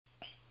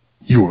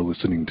You're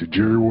listening to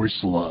Jerry Royce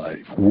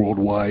Live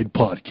Worldwide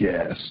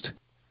Podcast.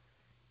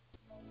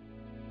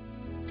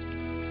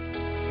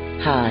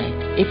 Hi,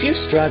 if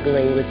you're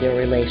struggling with your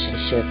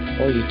relationship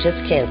or you just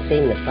can't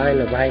seem to find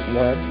the right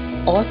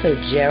one, author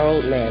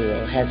Gerald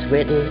Manuel has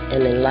written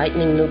an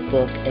enlightening new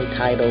book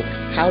entitled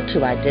How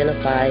to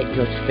Identify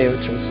Your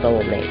Spiritual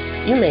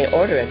Soulmate. You may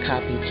order a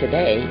copy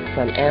today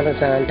from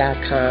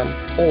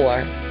Amazon.com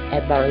or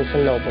at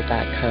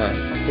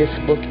BarnesandNoble.com. This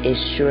book is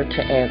sure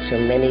to answer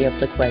many of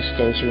the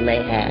questions you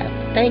may have.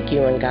 Thank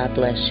you and God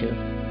bless you.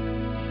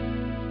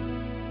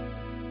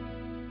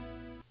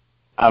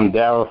 I'm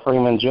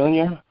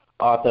Darrell-Freeman-Jr.,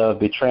 author of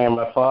Betraying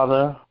My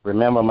Father,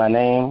 Remember My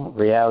Name,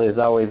 Reality is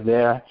Always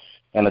There,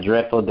 and A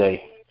Dreadful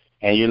Day.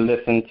 And you're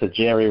listening to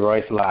Jerry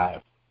Royce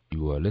Live.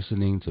 You are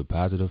listening to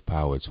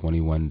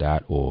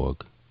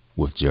PositivePower21.org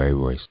with Jerry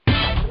Royce.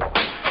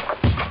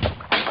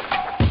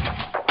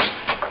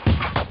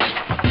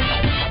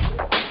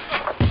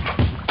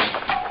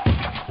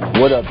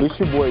 What up? It's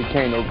your boy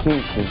Kano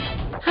Kingston.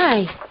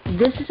 Hi,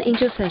 this is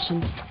Angel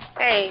Sessions.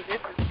 Hey, this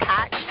is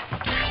Cotton.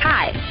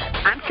 Hi,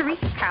 I'm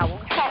Teresa Cowell.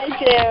 Hi,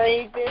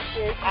 Jerry. This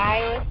is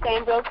Ira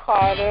Sandro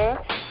Carter.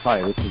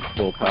 Hi, this is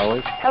Phil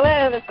Powers.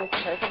 Hello, this is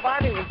Teresa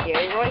Bobby with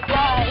Jerry Royce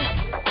Live.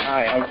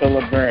 Hi, I'm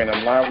Philip Barron.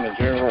 I'm live on the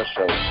Jerry Royce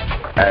Show.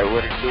 Hey,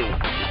 what it do?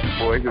 It's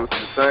your boy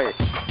Houston Saint.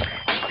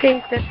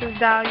 Peace, this is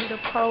Dahlia, the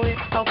poet,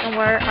 spoken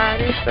word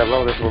artist.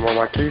 Hello, this is Ramon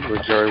Marquis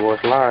with Jerry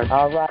Royce Live.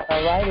 All right,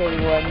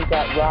 everyone. You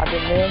got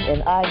Robin Lynn,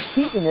 and I'm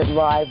keeping it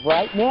live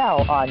right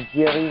now on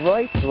Jerry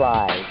Royce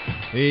Live.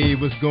 Hey,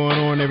 what's going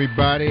on,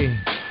 everybody?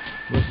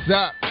 What's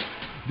up?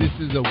 This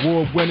is a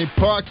award-winning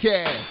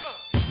podcast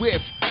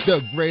with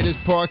the greatest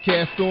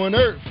podcast on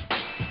earth.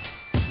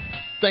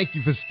 Thank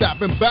you for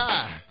stopping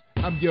by.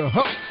 I'm your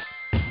host,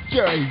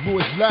 Jerry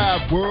Royce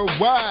Live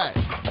Worldwide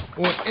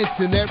on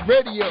Internet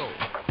Radio,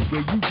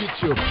 where you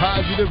get your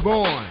positive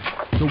on.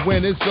 So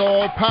when it's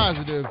all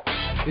positive,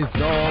 it's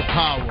all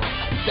power.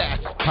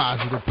 That's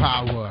positive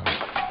power.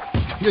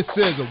 This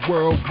is a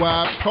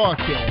worldwide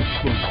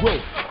podcast for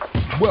growth,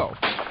 wealth,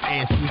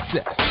 and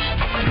success.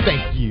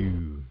 Thank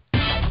you.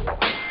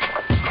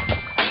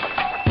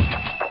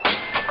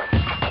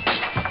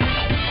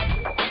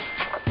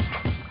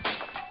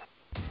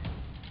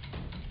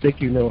 Think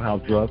you know how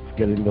drugs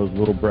get in those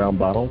little brown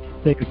bottles?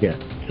 Think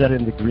again. Set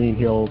in the green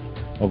hills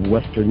of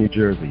western New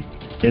Jersey,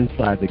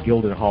 inside the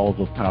gilded halls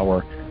of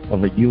power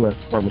of a U.S.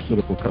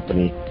 pharmaceutical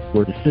company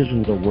where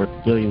decisions are worth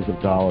billions of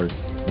dollars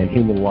and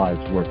human lives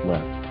worth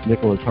less.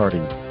 Nicholas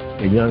Harding,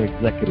 a young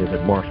executive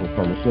at Marshall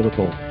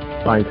Pharmaceutical,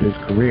 finds his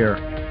career,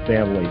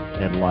 family,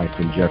 and life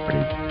in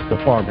jeopardy. The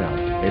Farmhouse,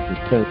 a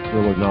suspense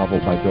thriller novel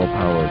by Bill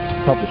Powers,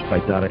 published by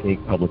Donna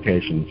Inc.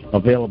 Publications,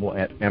 available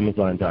at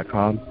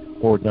Amazon.com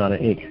or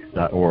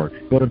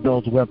DonnaInc.org. Go to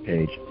Bill's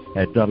webpage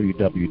at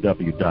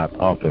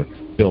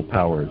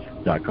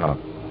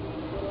www.author.billpowers.com.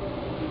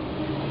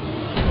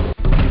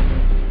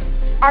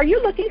 Are you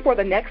looking for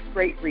the next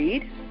great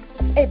read?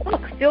 A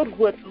book filled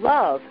with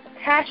love,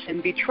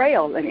 passion,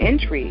 betrayal, and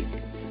intrigue.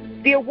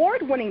 The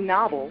award-winning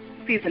novel,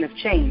 Season of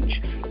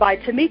Change, by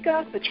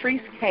Tamika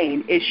Patrice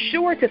Kane, is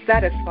sure to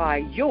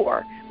satisfy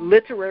your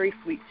literary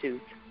sweet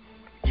tooth.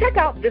 Check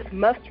out this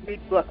must-read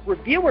book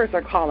reviewers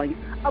are calling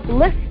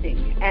uplifting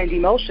and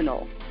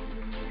emotional.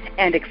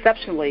 And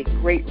exceptionally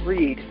great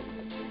read,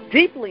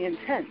 deeply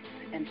intense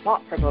and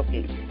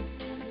thought-provoking.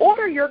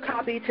 Order your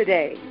copy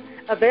today,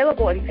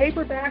 available in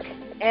paperback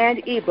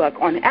and ebook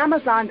on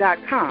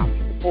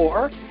Amazon.com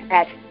or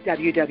at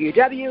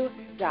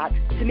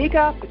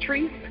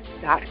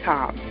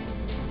www.tamikapatrice.com.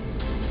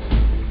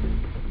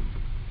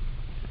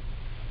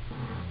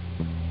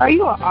 Are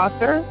you an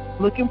author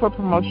looking for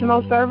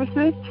promotional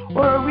services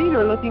or a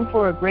reader looking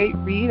for a great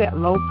read at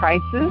low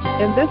prices?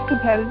 In this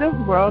competitive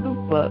world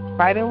of books,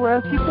 Writing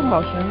Royalty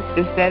Promotions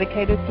is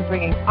dedicated to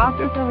bringing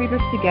authors and readers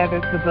together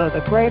to build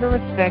a greater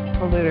respect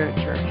for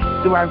literature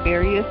through our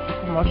various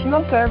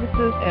promotional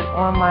services and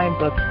online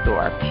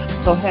bookstore.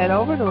 So head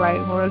over to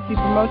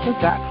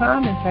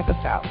WritingRoyaltyPromotions.com and check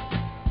us out.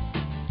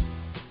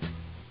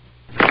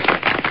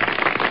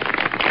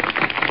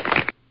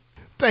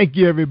 Thank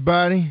you,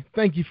 everybody.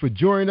 Thank you for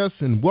joining us,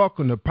 and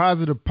welcome to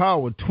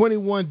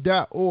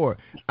PositivePower21.org.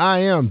 I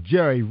am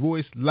Jerry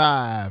Royce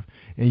Live,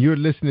 and you're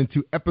listening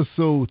to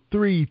episode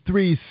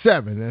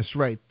 337. That's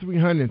right,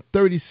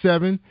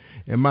 337.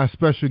 And my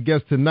special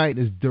guest tonight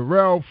is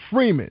Darrell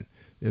Freeman.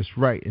 That's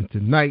right, and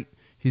tonight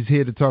he's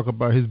here to talk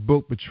about his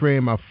book,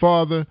 Betraying My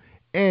Father,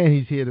 and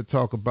he's here to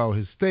talk about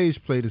his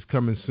stage play that's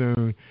coming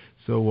soon.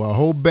 So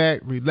hold back,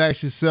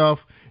 relax yourself,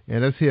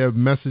 and let's hear a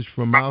message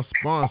from our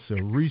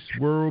sponsor, Reese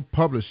World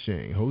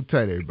Publishing. Hold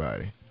tight,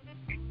 everybody.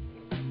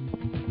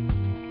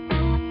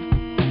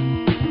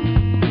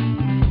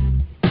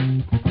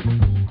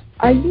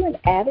 Are you an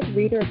avid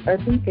reader of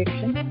urban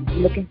fiction,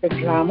 looking for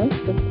drama,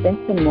 suspense,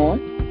 and more?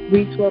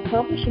 Reese World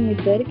Publishing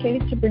is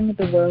dedicated to bringing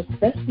the world's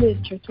best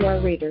literature to our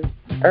readers.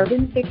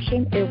 Urban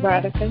fiction,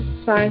 erotica,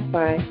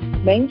 sci-fi,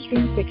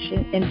 mainstream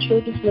fiction, and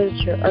children's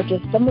literature are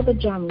just some of the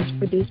genres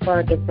produced by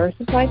our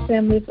diversified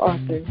family of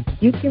authors.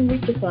 You can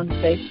reach us on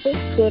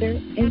Facebook, Twitter,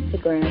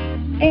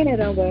 Instagram, and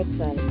at our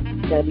website,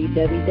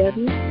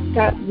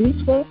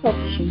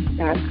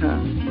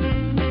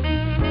 www.reesworldpublishing.com.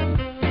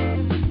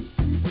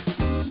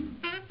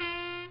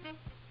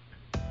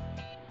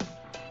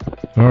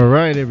 All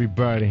right,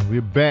 everybody,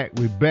 we're back.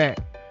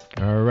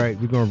 All right,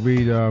 we're going to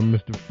read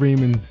Mr.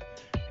 Freeman's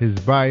his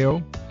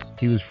bio.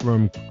 He was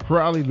from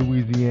Crowley,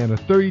 Louisiana,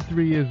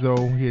 33 years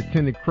old. He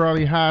attended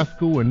Crowley High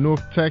School in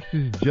North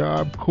Texas,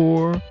 Job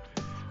Corps.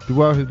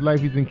 Throughout his life,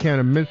 he's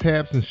encountered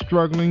mishaps and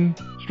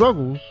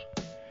struggles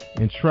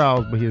and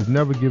trials, but he has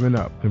never given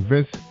up.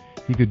 Convinced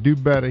he could do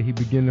better, he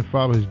began to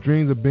follow his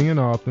dreams of being an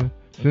author.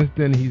 Since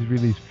then, he's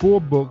released 4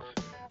 books: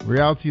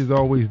 Reality Is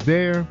Always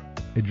There,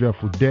 A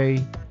Dreadful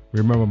Day,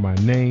 Remember My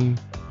Name,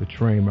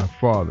 Betraying My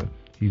Father.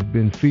 He's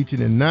been featured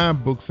in 9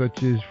 books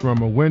such as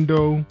From a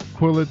Window,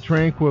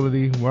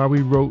 Tranquility, While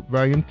We Wrote,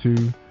 Volume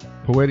 2,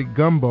 Poetic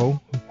Gumbo,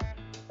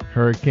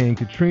 Hurricane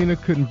Katrina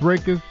Couldn't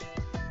Break Us,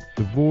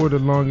 Savor the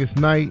Longest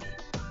Night,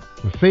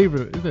 or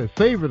Savor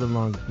the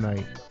Longest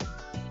Night?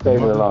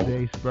 Savor the Longest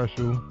Day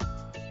Special.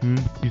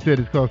 You said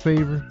it's called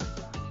Savor?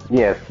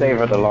 Yes,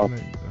 Savor the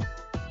Longest Night.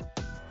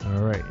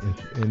 All right,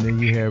 and then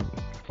you have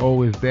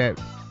Oh Is That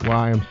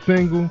Why I'm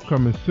Single,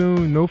 coming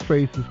soon, No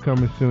Faces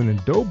coming soon,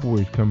 and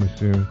Doughboy's coming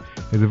soon.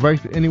 His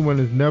advice to anyone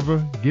is never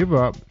give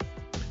up,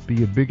 be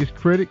your biggest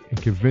critic,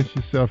 and convince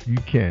yourself you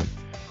can.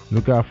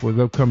 Look out for his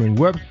upcoming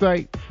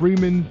website,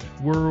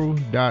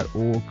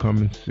 freemansworld.org,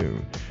 coming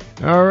soon.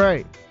 All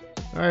right,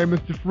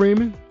 Mr.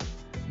 Freeman,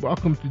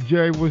 welcome to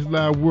Jerry Royce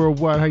Live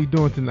Worldwide. How you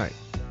doing tonight?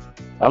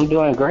 I'm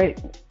doing great.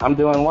 I'm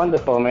doing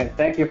wonderful, man.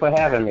 Thank you for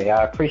having me.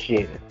 I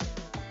appreciate it.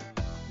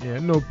 Yeah,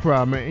 no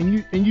problem,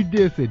 man. And you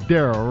did say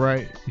Darrell,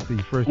 right? You said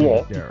your first name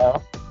is Darrell.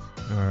 All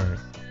right.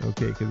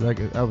 Okay, because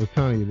I was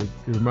telling you, that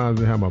it reminds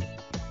me how one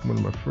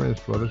of my friends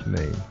spelled his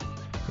name.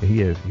 And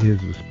his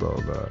was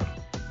spelled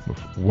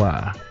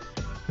Y.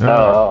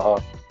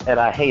 And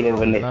I hate it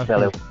when they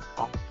spell it.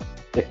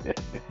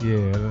 Yeah,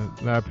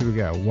 a lot of people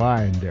got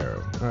Y in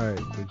Darrell. All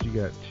right, but you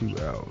got 2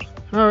 L's.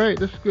 All right,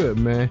 that's good,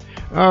 man.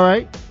 All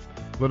right.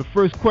 Well, the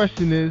first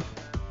question is,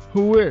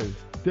 who is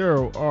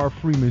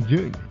Darrell-Freeman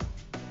Jr.?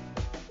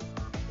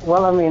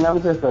 Well, I mean,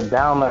 I'm just a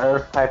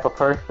down-to-earth type of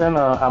person.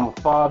 I'm a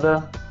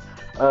father.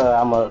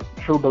 I'm a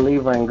true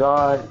believer in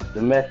God,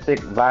 domestic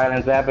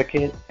violence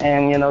advocate,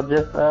 and,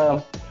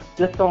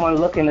 just someone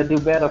looking to do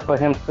better for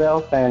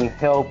himself and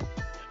help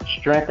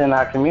strengthen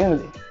our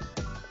community.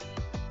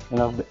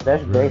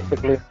 That's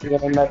basically it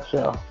in a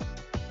nutshell.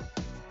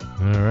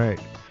 All right.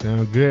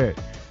 Sound good.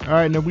 All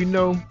right. Now, we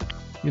know,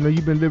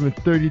 you've been living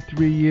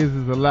 33 years.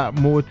 There's a lot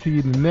more to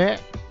you than that.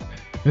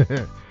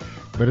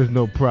 But it's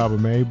no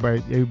problem, man.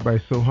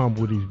 Everybody's so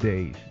humble these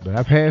days. But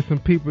I've had some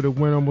people that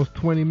went almost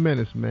 20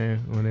 minutes,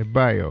 man, on their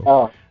bio.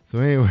 Oh. So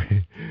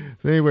anyway,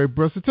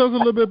 bro. So tell us a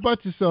little bit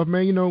about yourself,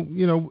 man. We know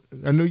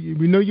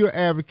you're an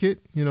advocate,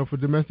 for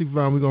domestic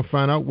violence. We're gonna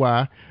find out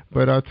why.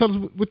 But tell us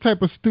what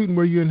type of student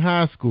were you in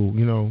high school?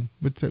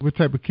 What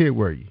type of kid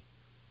were you?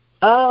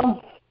 I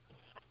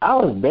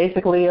was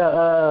basically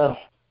I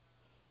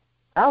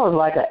was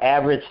like an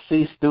average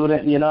C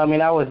student.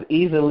 I was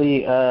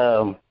easily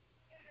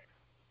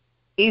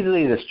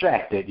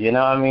distracted,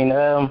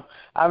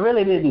 I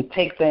really didn't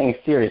take things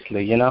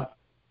seriously,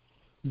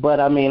 but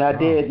I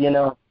did,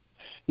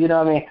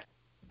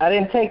 I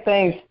didn't take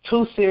things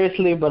too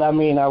seriously, but I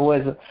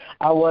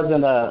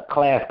wasn't a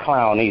class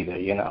clown either,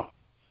 Yeah,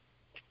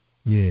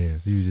 so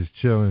you were just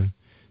chilling,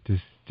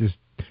 just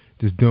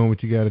doing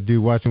what you got to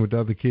do, watching what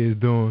the other kids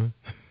doing.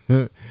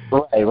 Right.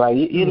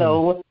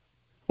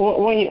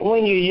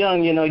 When you're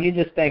young, you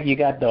just think you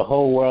got the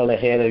whole world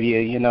ahead of you,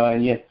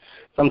 and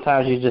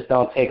sometimes you just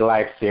don't take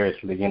life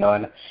seriously,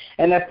 and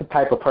that's the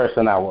type of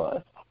person I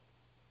was.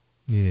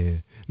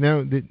 Yeah.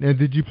 Now,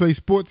 did you play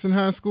sports in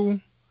high school?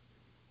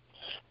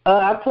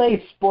 I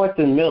played sports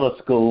in middle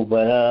school,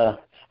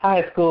 but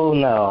high school,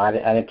 no, I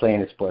didn't play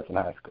any sports in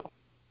high school.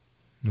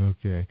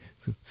 Okay.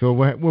 So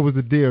what was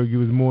the deal?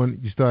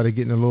 You started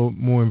getting a little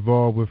more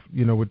involved with,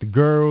 with the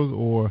girls,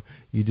 or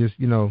you just,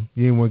 you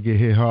didn't want to get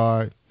hit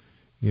hard,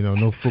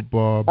 no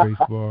football,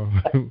 baseball.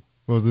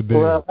 What was the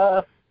deal?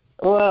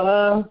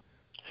 Well,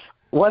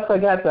 once I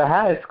got to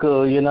high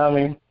school,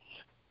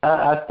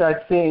 I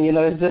started seeing, it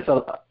was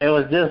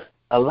just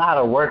a lot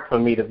of work for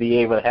me to be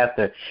able to have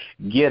to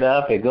get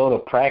up and go to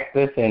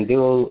practice and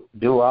do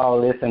all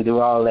this and do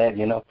all that,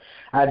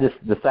 I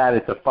just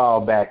decided to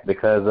fall back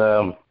because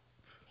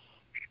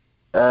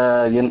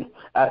I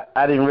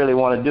didn't really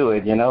want to do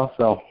it,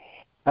 so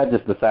I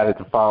just decided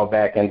to fall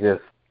back and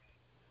just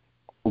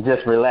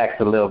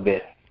relax a little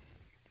bit.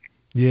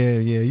 Yeah,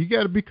 you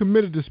got to be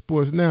committed to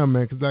sports now,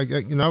 man, because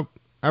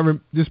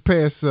this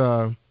past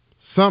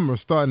summer,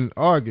 starting in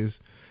August,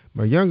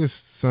 my youngest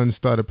son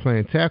started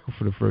playing tackle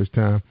for the first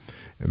time.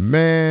 And,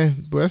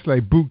 man, that's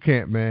like boot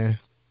camp, man.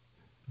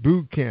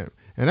 Boot camp.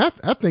 And I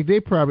think they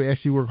probably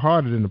actually work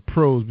harder than the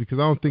pros because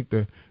I don't think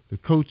the the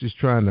coach is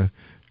trying to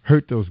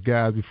hurt those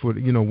guys before,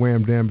 wear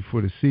them down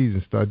before the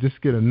season starts.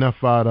 Just get enough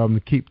out of them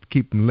to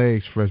keep them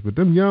legs fresh. But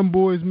them young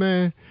boys,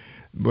 man,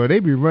 boy, they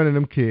be running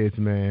them kids,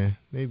 man.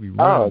 They be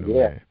running them,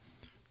 man.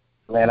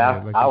 Man,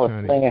 I was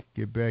playing.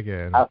 Get back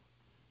at them.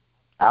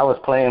 I was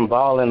playing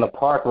ball in the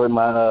park with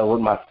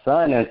my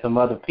son and some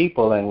other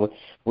people, and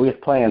we was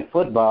playing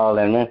football,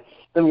 and man,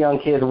 them young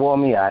kids wore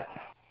me out.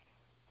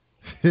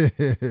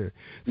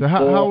 So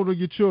how old are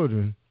your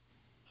children?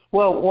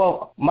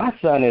 Well, my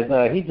son is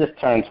he just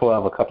turned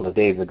 12 a couple of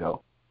days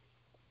ago.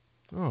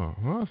 Oh,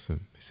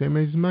 awesome! Same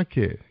age as my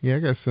kid. Yeah, I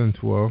got son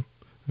 12.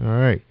 All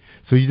right.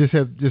 So you just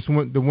have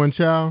the one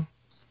child?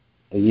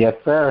 Yes,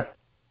 sir.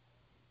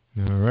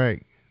 All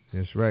right.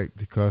 That's right.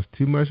 It costs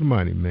too much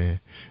money, man.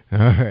 All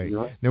right.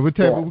 Yeah. Now, what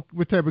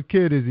type of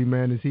kid is he,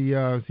 man? Is he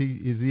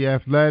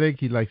athletic?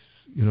 He likes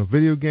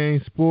video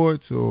games,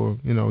 sports, or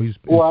he's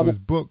into his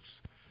books.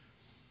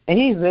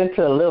 He's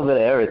into a little bit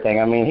of everything.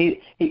 I mean,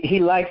 he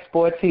likes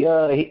sports. He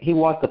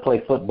wants to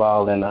play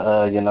football, and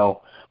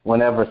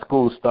whenever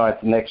school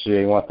starts next year,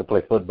 he wants to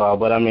play football.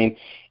 But I mean,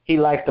 he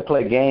likes to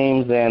play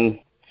games, and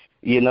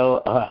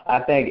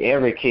I think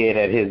every kid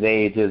at his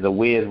age is a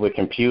whiz with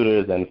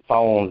computers and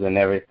phones and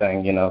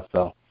everything,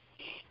 so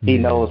he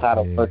knows how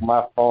to work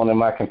my phone and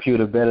my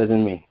computer better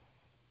than me.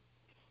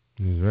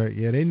 That's right.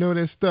 Yeah, they know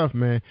that stuff,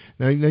 man.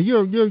 Now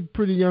you're a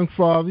pretty young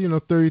father,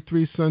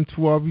 33, son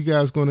 12. You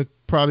guys going to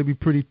probably be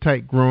pretty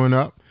tight growing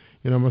up.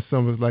 My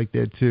son was like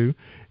that too.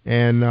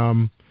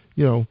 And,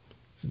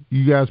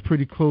 you guys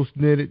pretty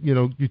close-knitted.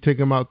 You take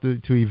them out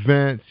to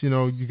events.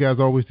 You guys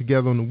always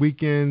together on the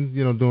weekends,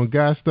 doing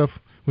guy stuff.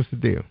 What's the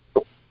deal?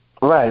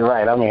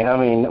 Right. I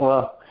mean,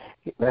 well,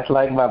 that's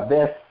like my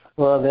best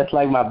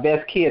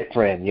kid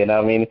friend.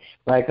 I mean,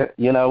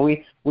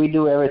 we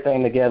do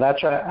everything together.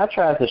 I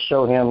try to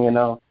show him,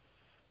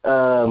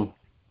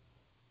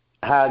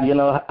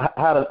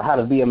 how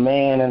to be a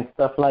man and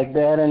stuff like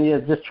that,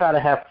 and just try to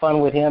have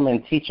fun with him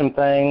and teach him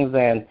things.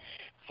 And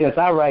since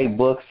I write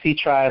books, he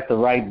tries to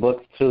write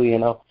books too.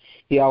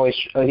 He always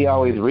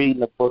reading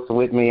the books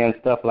with me and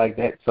stuff like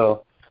that.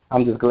 So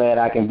I'm just glad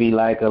I can be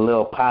like a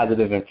little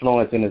positive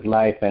influence in his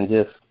life and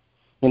just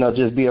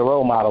be a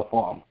role model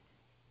for him.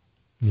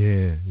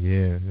 Yeah,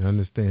 I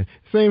understand.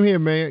 Same here,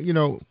 man.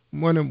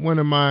 One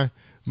of my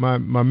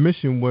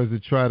mission was to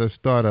try to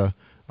start a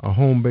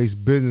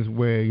home-based business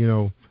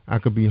where, I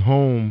could be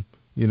home,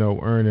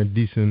 earn a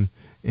decent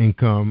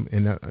income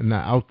and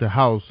not out the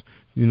house.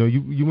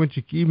 You want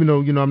even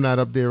though, I'm not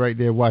up there right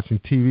there watching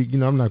TV,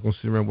 I'm not going to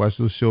sit around and watch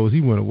those shows he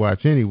want to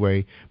watch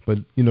anyway. But,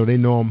 they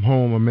know I'm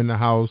home, I'm in the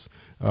house.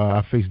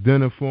 I fix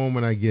dinner for them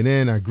when I get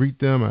in. I greet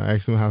them. I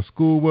ask them how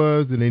school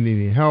was. Do they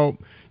need any help?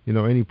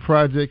 Any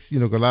projects?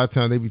 'Cause a lot of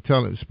times they be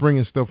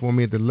springing stuff on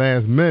me at the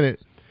last minute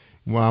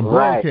while I'm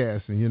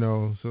broadcasting.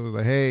 So it's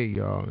like, hey,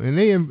 y'all, and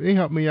they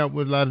help me out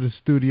with a lot of the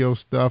studio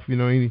stuff.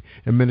 Any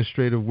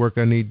administrative work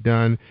I need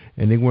done,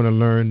 and they want to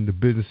learn the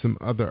business, some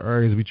other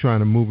areas we trying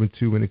to move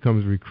into when it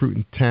comes to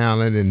recruiting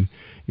talent and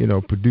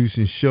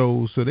producing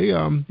shows. So they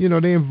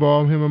they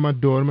involve him and my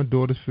daughter. My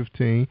daughter's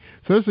 15,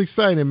 so it's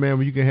exciting, man,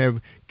 when you can have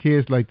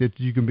kids like that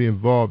you can be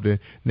involved in.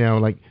 Now,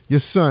 like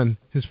your son,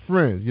 his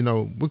friends,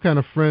 what kind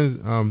of friends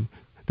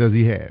does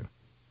he have?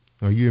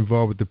 Are you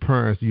involved with the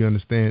parents? Do you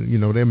understand,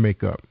 their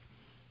makeup?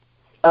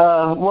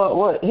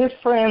 Well, his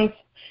friends,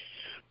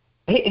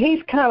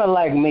 he's kind of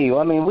like me.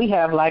 I mean, we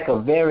have like a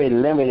very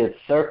limited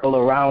circle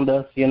around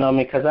us,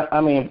 because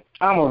I'm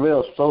a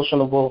real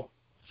sociable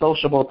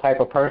type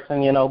of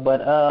person,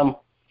 but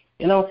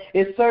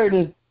it's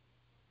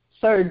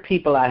certain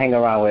people I hang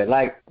around with.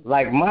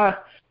 Like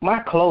my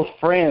close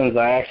friends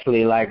are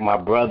actually like my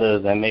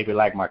brothers and maybe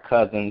like my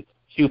cousins,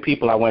 few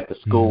people I went to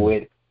school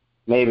with,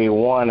 maybe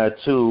one or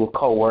two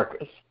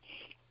coworkers.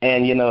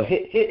 And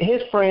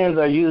his friends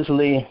are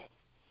usually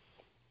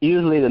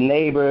the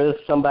neighbors,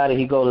 somebody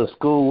he goes to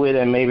school with,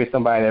 and maybe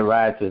somebody that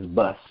rides his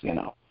bus.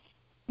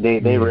 They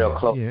real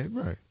close. Yeah,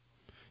 right.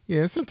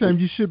 Yeah,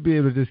 sometimes you should be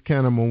able to just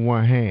count them on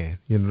one hand.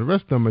 The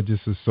rest of them are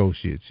just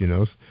associates.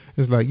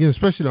 It's like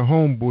especially the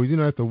homeboys.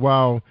 After a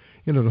while,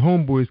 the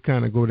homeboys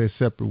kind of go their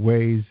separate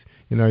ways.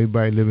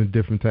 Everybody living a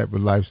different type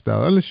of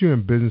lifestyle, unless you're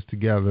in business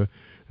together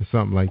or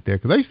something like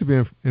that. Because I used to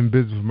be in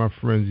business with my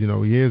friends,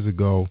 years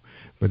ago.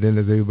 But then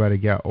as everybody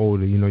got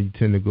older, you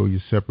tend to go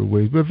your separate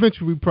ways. But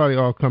eventually we probably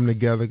all come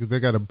together because I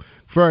got a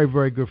very,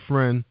 very good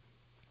friend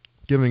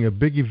giving a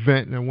big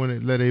event, and I want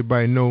to let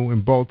everybody know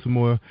in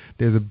Baltimore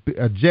there's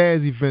a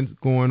jazz event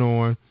going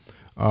on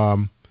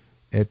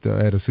at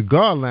a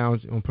cigar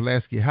lounge on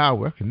Pulaski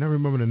Highway. I can never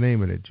remember the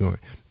name of that joint,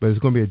 but it's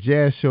going to be a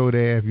jazz show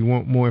there. If you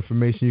want more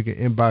information, you can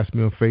inbox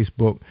me on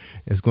Facebook.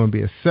 It's going to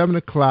be at 7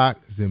 o'clock.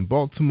 It's in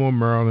Baltimore,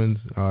 Maryland.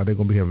 They're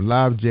going to be having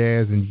live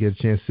jazz, and you get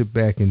a chance to sit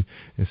back and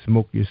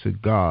smoke your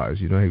cigars.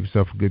 Have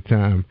yourself a good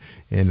time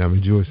and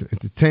enjoy some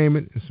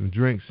entertainment and some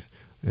drinks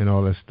and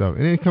all that stuff.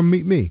 And then come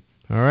meet me.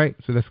 All right,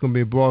 so that's going to be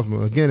in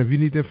Baltimore. Again, if you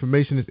need the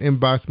information, just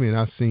inbox me, and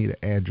I'll send you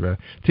the address.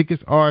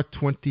 Tickets are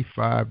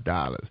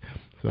 $25.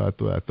 So I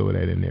thought I'd throw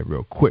that in there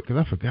real quick because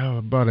I forgot all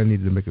about I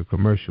needed to make a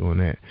commercial on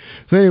that.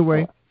 So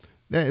anyway,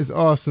 That is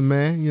awesome,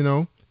 man. You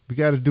know, we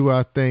got to do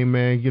our thing,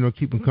 man. You know,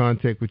 keep in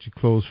contact with your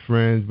close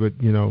friends,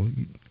 but, you know,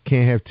 you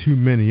can't have too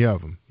many of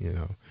them, you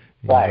know.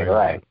 Right.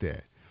 Like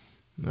that.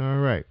 All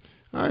right,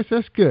 so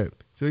that's good.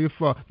 So your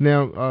father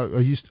now, are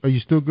you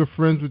still good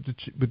friends with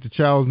the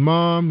child's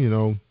mom? You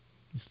know.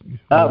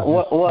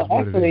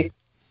 Actually,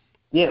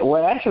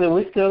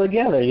 we're still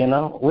together. You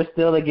know, we're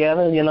still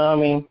together. You know, I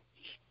mean,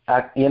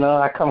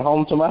 I come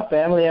home to my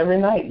family every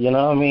night. You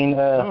know, I mean.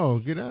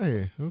 Get out of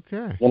here.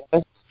 Okay. You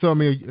know? So I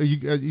mean, are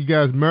you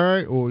guys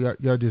married, or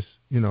y'all just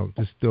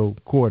just still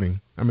courting?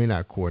 I mean,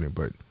 not courting,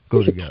 but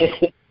go together.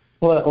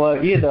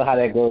 Well, you know how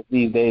that goes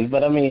these days.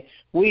 But I mean,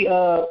 we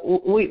are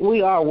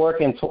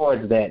working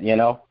towards that. You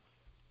know,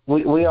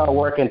 we are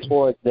working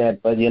towards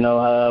that. But you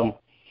know,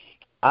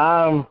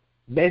 I'm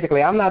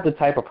not the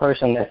type of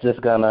person that's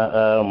just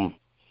gonna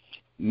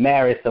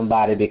marry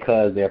somebody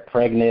because they're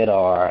pregnant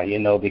or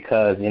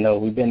because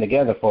we've been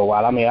together for a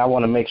while. I mean, I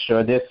want to make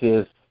sure this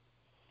is.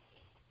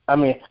 I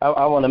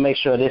want to make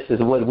sure this is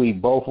what we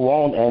both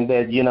want, and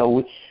that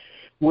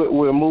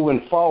we're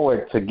moving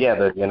forward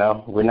together. You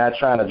know, we're not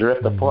trying to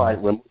drift apart.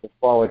 We're moving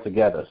forward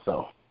together.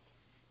 So.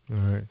 All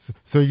right.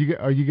 So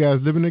are you guys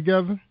living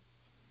together?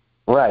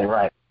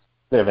 Right.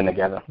 Living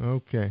together.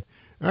 Okay.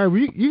 All right. Well,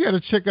 you got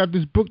to check out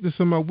this book that's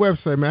on my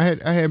website,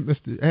 man. I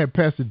had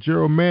Pastor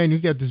Gerald Mann. You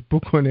got this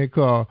book on there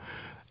called,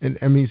 and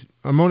I mean,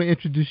 I'm only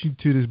introducing you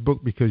to this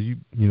book because you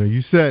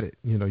said it.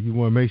 You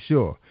want to make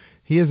sure.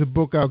 He has a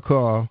book out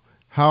called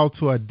How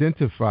to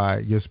Identify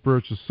Your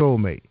Spiritual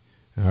Soulmate.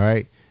 All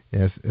right.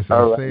 It's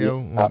on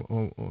sale.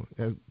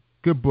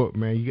 Good book,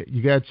 man.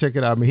 You got to check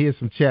it out. I mean, here's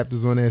some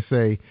chapters on there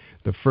say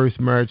the first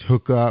marriage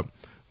hookup,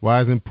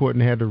 why is it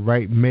important to have the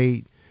right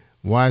mate,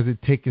 why is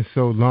it taking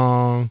so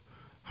long,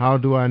 how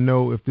do I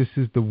know if this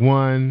is the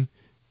one,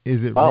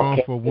 is it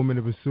wrong for a woman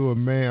to pursue a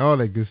man, all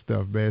that good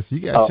stuff, man. So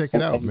you got to check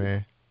it out,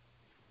 man.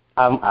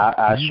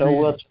 I sure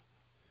will.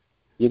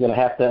 You're gonna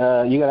have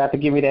to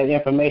give me that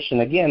information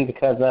again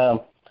because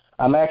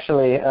I'm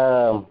actually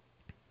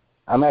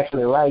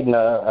writing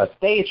a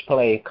stage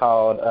play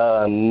called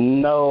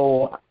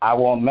No, I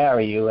Won't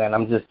Marry You, and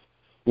I'm just,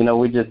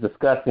 we're just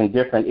discussing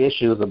different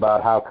issues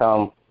about how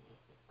come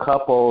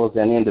couples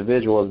and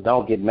individuals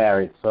don't get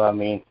married. So, I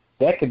mean,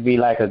 that could be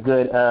like a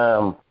good,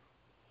 that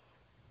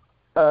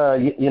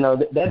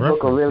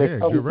book will really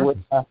help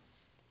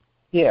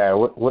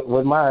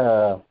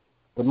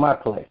with my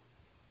play.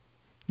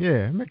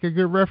 Yeah, make a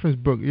good reference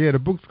book. Yeah, the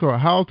book's called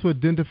How to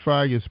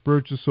Identify Your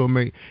Spiritual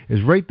Soulmate.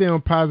 It's right there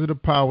on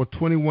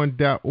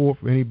positivepower21.org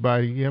for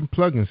anybody. Yeah, I'm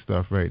plugging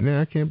stuff right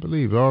now. I can't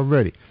believe it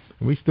already.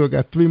 And we still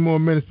got 3 more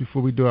minutes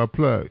before we do our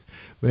plugs.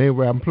 But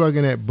anyway, I'm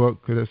plugging that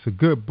book because it's a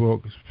good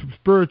book, it's a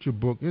spiritual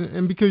book.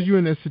 And because you're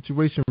in that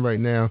situation right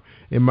now,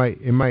 it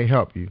might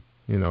help you,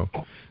 to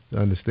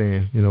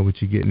understand,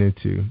 what you're getting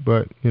into.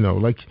 But,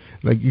 like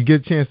you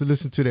get a chance to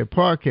listen to that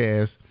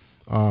podcast,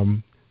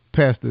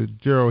 Pastor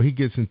Gerald, he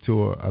gets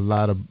into a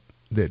lot of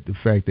the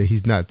fact that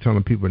he's not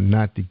telling people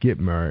not to get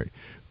married,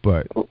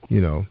 but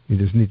you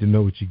just need to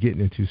know what you're getting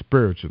into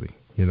spiritually.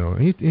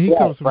 And he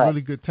covers some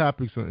really good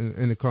topics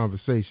in the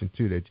conversation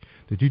too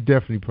that you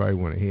definitely probably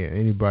want to hear.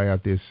 Anybody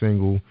out there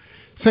single,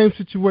 same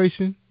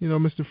situation,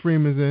 Mr.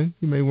 Freeman's in,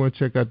 you may want to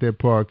check out that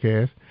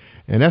podcast,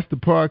 and that's the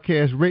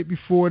podcast right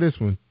before this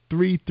one,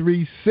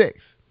 336.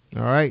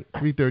 All right,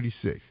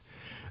 336.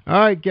 All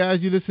right,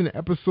 guys, you listen to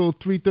episode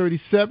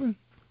 337.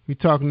 We're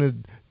talking to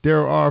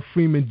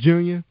Darrell-Freeman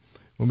Jr.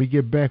 When we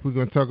get back, we're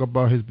going to talk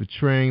about his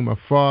betraying my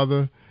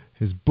father,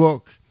 his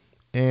book,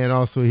 and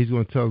also he's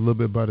going to tell a little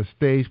bit about a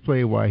stage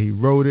play, why he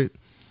wrote it,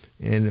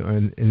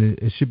 and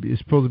it's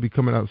supposed to be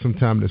coming out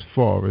sometime this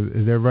fall.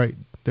 Is that right,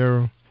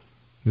 Darrell?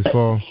 This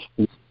fall?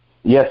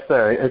 Yes,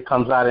 sir. It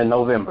comes out in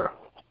November.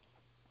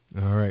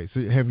 All right.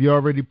 So have you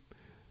already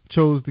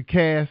chose the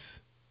cast?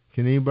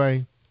 Can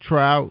anybody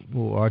try out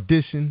or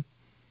audition?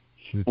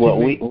 Well,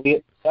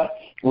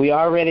 we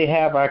already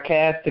have our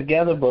cast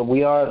together, but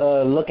we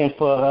are looking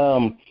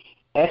for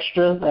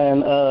extras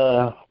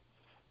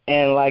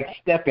and like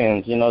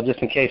step-ins,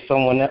 just in case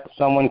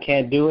someone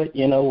can't do it.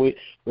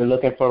 We're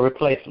looking for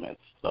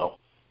replacements. So.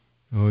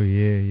 Oh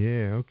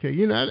yeah, okay.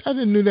 I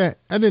didn't know that.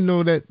 I didn't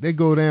know that they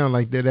go down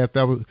like that.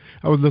 After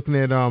I was looking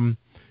at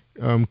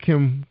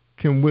Kim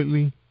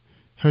Whitley,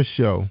 her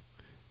show.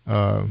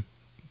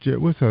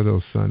 What's her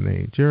little son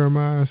name?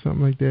 Jeremiah or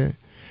something like that.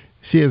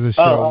 She has a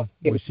show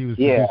where she was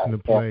producing the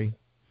play.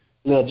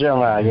 Yeah,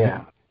 Jeremiah,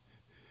 yeah.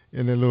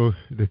 And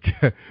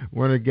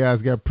one of the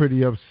guys got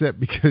pretty upset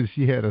because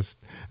she had a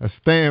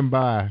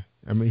standby.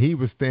 I mean, he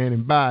was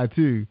standing by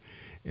too.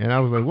 And I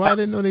was like, well, I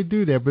didn't know they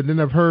do that. But then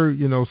I've heard,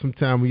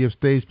 sometimes we have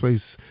stage plays,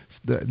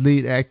 the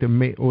lead actor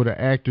or the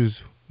actors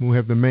who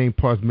have the main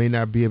parts may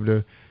not be able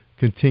to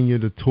continue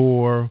the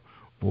tour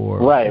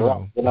or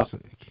in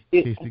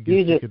case they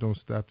get sick, don't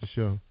stop the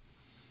show.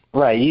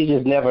 Right, you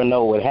just never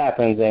know what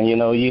happens, and you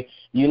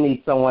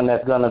need someone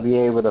that's going to be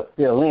able to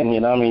fill in.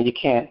 You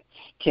can't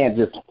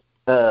just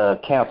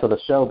cancel the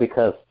show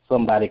because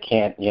somebody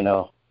can't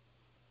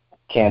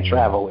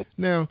travel with.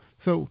 Now,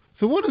 so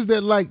So what is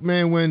that like,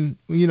 man, when,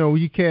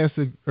 you cast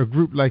a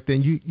group like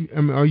that?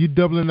 Are you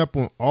doubling up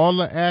on all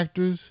the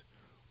actors,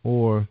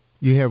 or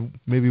you have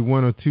maybe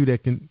one or two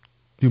that can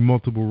do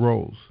multiple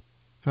roles?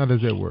 How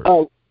does that work?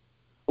 Oh,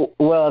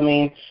 well, I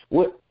mean,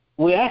 we're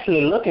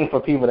actually looking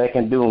for people that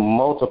can do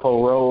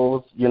multiple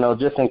roles,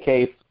 just in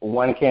case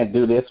one can't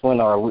do this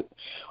one, or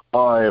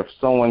if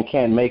someone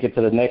can't make it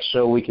to the next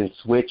show, we can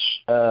switch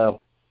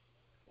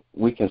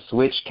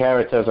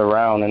characters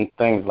around and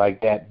things like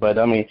that. But,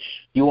 I mean,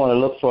 you want to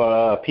look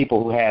for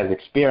people who has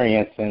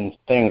experience and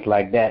things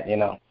like that,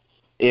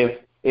 If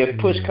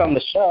push come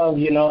to shove,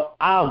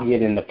 I'll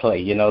get into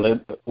play,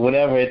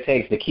 whatever it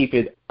takes to keep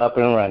it up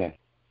and running.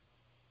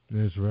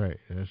 That's right.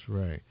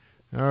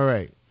 All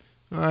right,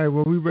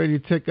 well, we're ready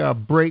to take our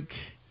break.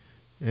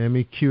 And let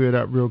me cue it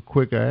up real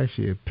quick. I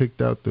actually had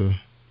picked out the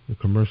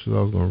commercials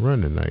I was going to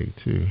run tonight,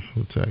 too.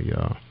 We'll tell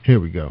y'all.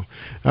 Here we go.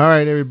 All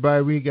right,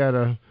 everybody, we got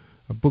a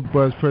Book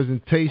Buzz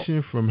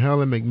presentation from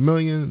Helen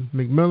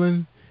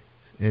McMillan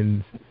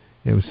and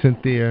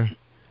Cynthia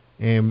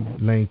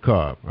and Lane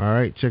Cobb. All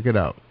right, check it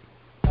out.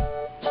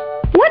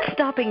 What's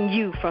stopping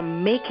you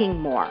from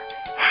making more,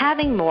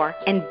 having more,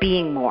 and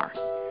being more?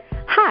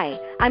 Hi,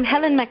 I'm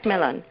Helen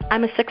McMillan.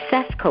 I'm a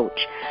success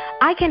coach.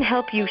 I can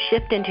help you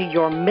shift into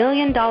your $1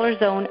 million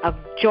zone of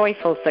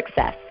joyful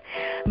success.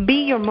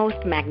 Be your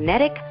most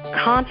magnetic,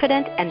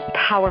 confident, and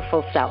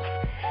powerful self.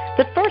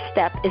 The first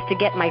step is to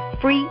get my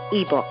free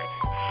ebook,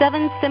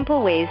 7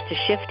 Simple Ways to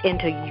Shift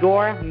into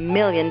Your $1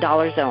 Million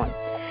Zone.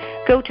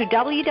 Go to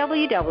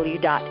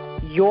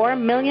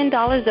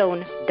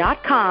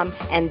www.yourmilliondollarzone.com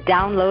and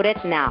download it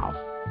now.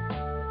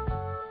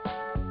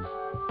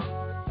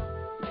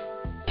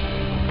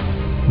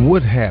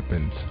 What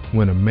happens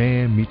when a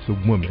man meets a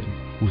woman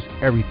who's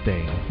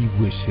everything he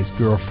wished his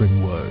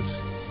girlfriend was?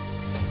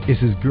 Is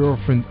his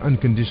girlfriend's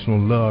unconditional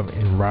love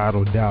and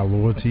ride-or-die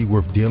loyalty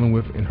worth dealing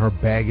with in her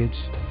baggage?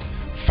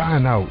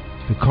 Find out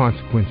the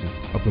consequences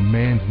of a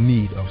man's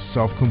need of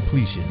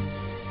self-completion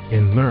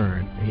and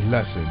learn a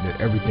lesson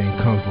that everything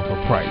comes with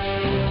a price.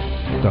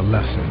 The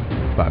Lesson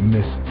by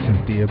Miss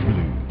Cynthia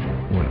Blue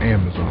on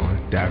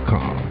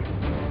Amazon.com.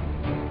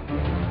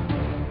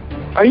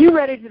 Are you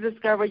ready to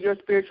discover your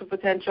spiritual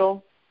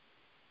potential?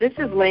 This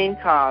is Lane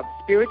Cobb,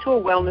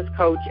 spiritual wellness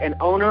coach and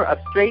owner of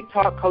Straight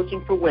Talk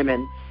Coaching for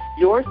Women,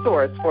 your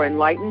source for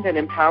enlightened and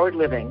empowered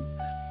living,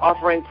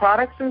 offering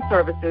products and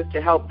services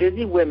to help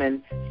busy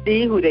women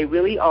see who they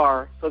really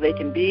are so they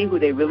can be who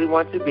they really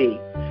want to be.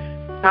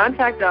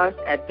 Contact us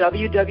at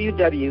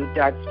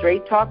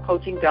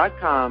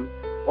www.straighttalkcoaching.com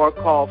or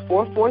call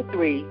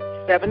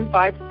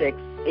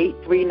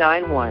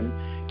 443-756-8391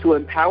 to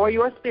empower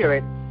your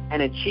spirit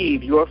and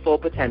achieve your full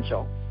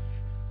potential.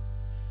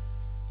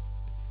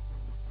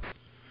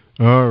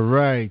 All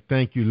right.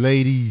 Thank you,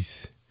 ladies.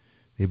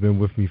 They've been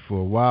with me for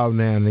a while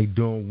now, and they're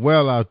doing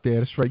well out there.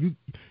 That's right. You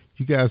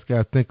guys got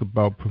to think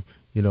about,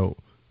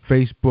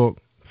 Facebook.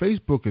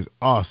 Facebook is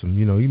awesome.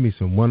 You meet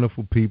some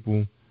wonderful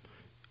people,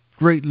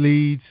 great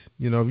leads.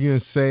 If you're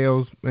in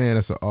sales, man,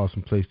 that's an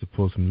awesome place to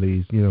pull some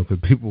leads, because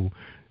people,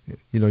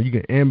 you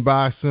can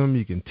inbox them,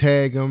 you can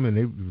tag them, and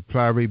they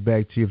reply right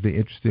back to you if they're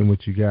interested in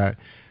what you got.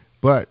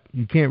 But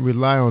you can't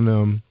rely on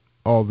them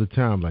all the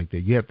time like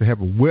that. You have to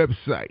have a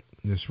website.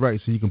 That's right.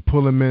 So you can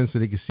pull them in so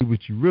they can see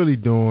what you're really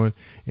doing,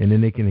 and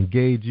then they can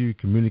engage you,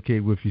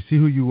 communicate with you, see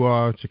who you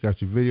are, check out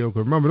your video.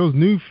 Because remember, those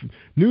news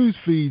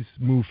feeds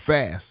move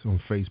fast on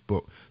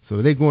Facebook,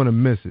 so they're going to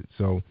miss it.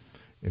 So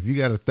if you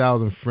got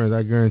 1,000 friends,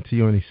 I guarantee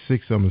you only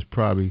 6 of them is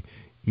probably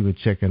even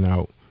checking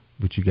out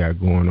what you got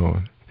going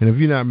on. And if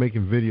you're not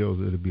making videos,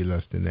 it'll be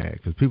less than that,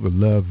 because people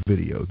love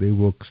video. They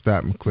will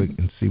stop and click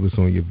and see what's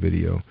on your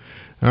video.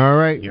 All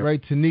right, yep.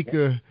 Right,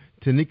 Tanika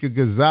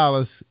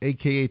Gonzalez,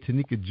 a.k.a.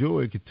 Tanika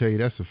Joy, could tell you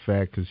that's a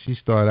fact, because she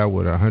started out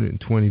with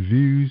 120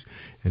 views,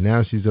 and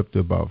now she's up to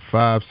about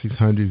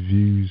 500-600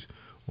 views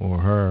on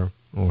her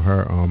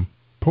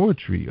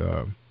poetry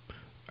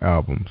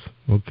albums.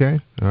 Okay?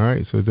 All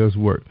right, so it does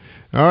work.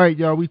 All right,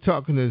 y'all, we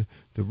talking to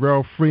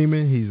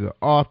Darrell-Freeman. He's an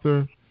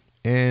author,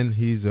 and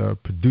he's a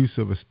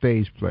producer of a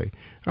stage play.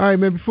 All right,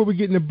 man, before we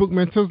get in the book,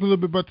 man, tell us a little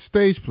bit about the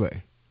stage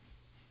play.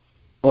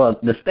 Well,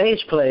 the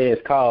stage play is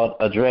called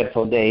A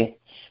Dreadful Day,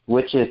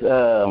 which is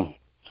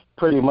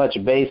pretty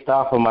much based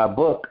off of my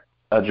book,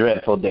 A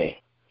Dreadful Day.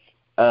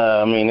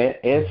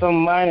 It's some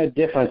minor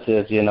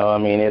differences,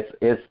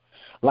 it's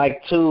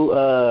like two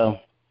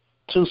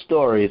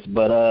stories,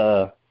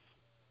 but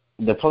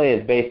the play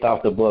is based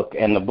off the book,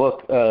 and the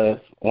book,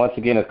 once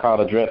again, is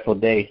called A Dreadful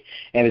Day,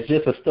 and it's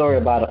just a story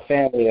about a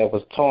family that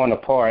was torn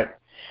apart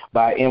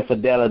by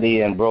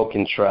infidelity and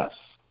broken trust.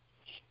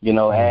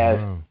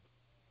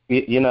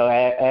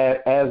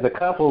 As the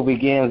couple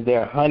begins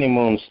their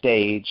honeymoon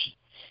stage,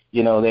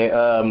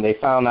 they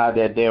found out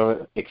that they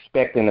were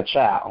expecting a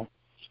child.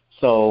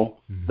 So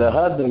the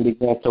husband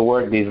begins to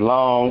work these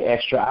long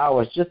extra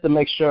hours just to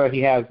make sure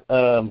he has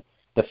the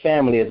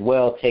family is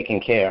well taken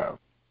care of.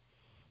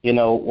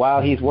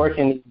 While he's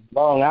working these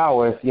long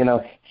hours,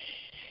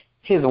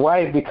 his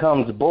wife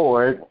becomes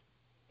bored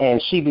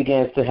and she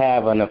begins to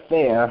have an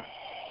affair.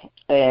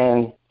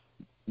 And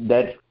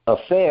that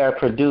affair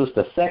produced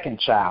a second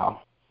child,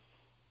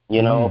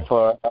 you know,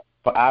 for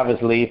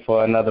obviously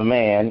for another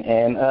man.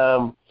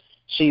 And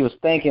she was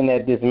thinking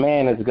that this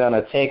man is going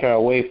to take her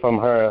away from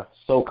her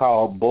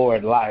so-called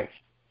bored life.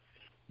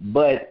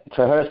 But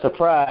to her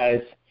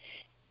surprise,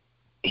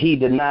 he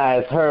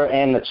denies her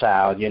and the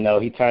child. You know,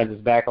 he turns his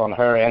back on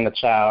her and the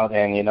child,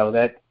 and, you know,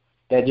 that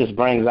just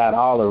brings out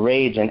all the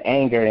rage and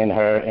anger in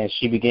her, and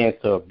she begins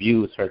to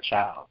abuse her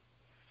child.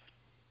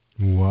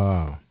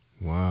 Wow.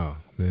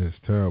 That's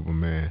terrible,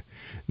 man.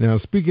 Now,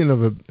 speaking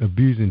of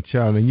abusing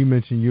child, and you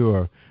mentioned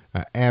you're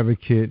an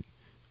advocate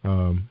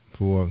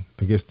for,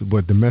 I guess,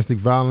 domestic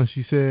violence,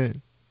 you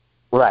said?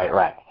 Right.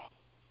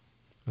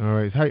 All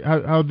right.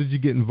 How did you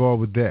get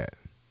involved with that?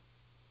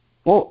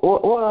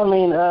 Well, I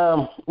mean,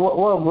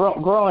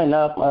 growing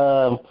up,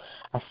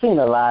 I've seen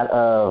a lot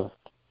of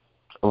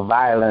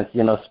violence,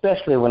 you know,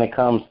 especially when it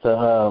comes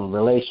to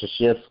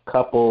relationships,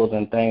 couples,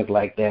 and things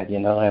like that, you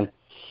know. And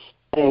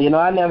you know,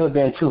 I've never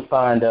been too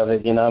fond of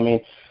it, you know. I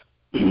mean,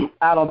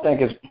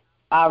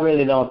 I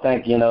really don't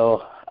think, you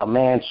know, a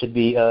man should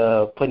be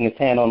putting his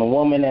hand on a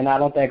woman, and I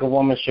don't think a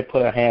woman should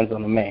put her hands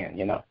on a man,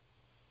 you know.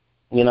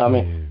 You know what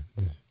I mean?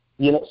 Yeah.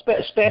 You know,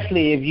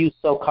 especially if you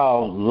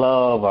so-called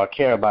love or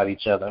care about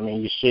each other. I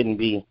mean, you shouldn't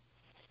be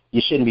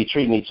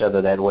treating each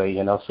other that way,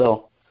 you know.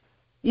 So,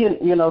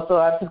 you know, so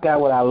I just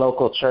got with our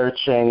local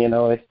church, and, you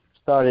know, it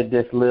started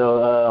this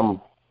little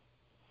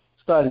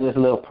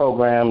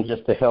program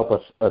just to help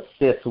us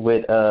assist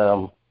with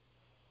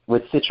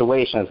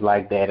situations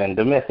like that. And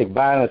domestic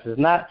violence is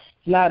not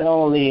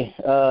only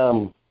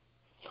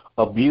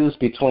abuse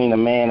between a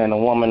man and a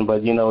woman,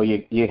 but, you know,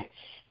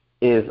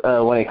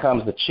 when it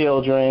comes to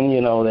children,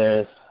 you know,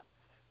 there's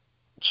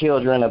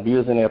children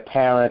abusing their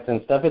parents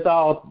and stuff. It's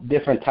all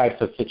different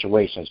types of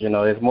situations. You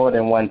know, there's more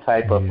than one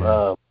type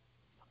of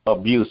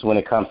abuse when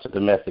it comes to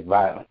domestic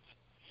violence.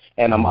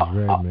 And I'm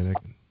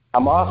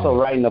also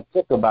writing a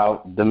book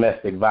about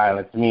domestic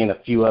violence, me and a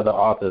few other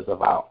authors of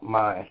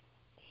mine.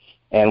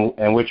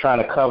 And we're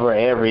trying to cover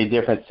every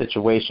different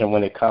situation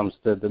when it comes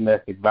to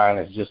domestic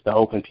violence, just to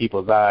open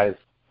people's eyes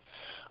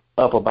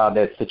up about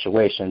that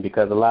situation,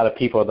 because a lot of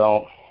people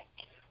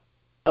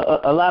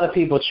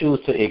choose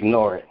to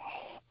ignore it.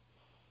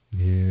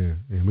 Yeah,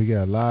 and we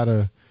got a lot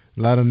of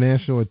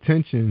national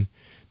attention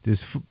this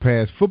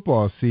past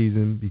football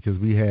season, because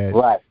we had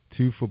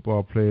two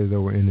football players that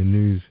were in the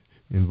news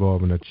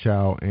involving a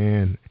child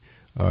and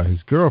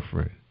his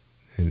girlfriend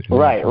and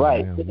wife.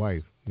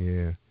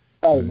 Yeah,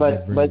 right,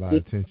 but a lot of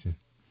attention.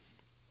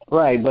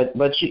 Right,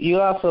 but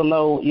you also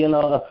know, you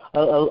know,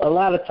 a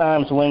lot of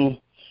times when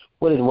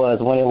it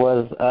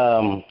was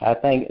I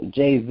think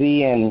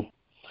Jay-Z and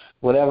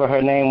whatever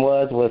her name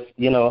was,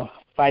 you know,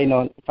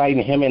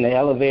 fighting him in the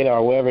elevator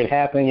or wherever it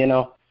happened, you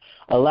know,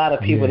 a lot of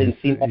people didn't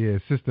see that. Yeah,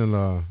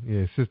 sister-in-law.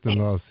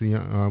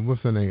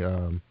 What's her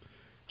name?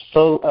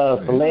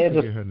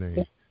 Solange. Her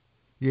name.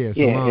 Yeah,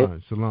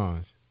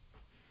 Solange.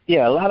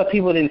 Yeah, a lot of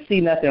people didn't see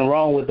nothing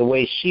wrong with the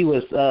way she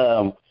was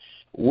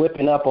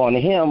whipping up on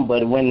him,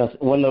 but when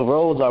the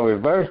roles are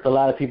reversed, a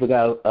lot of people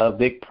got a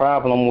big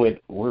problem with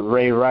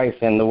Ray Rice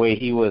and the way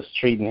he was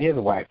treating his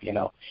wife. You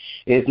know,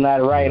 it's not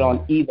right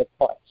on either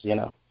part. You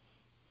know.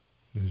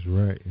 It's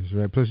right.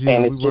 Plus, we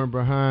weren't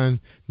behind.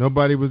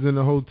 Nobody was in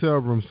the hotel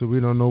room, so we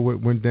don't know what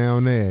went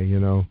down there. You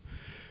know.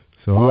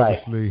 So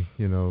obviously,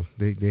 you know,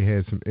 they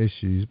had some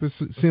issues, but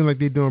it seems like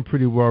they're doing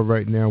pretty well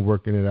right now,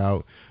 working it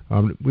out.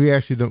 We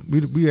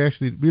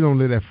don't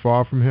live that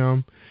far from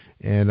him,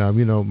 and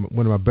you know,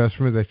 one of my best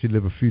friends actually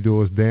live a few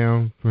doors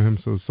down from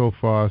him. So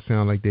far, it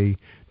sounds like they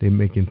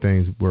making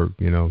things work.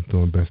 You know,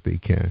 doing best they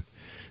can.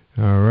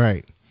 All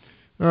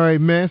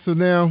right, man. So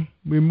now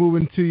we're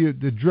moving to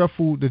the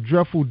Dreadful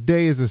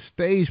Day is a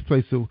stage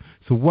play. So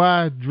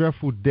why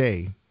Dreadful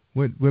Day?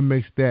 What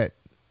makes that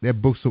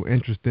book so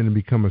interesting and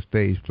become a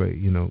stage play,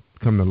 you know,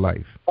 come to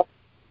life?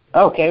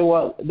 Okay,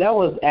 well, that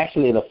was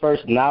actually the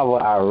first novel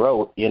I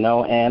wrote, you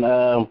know, and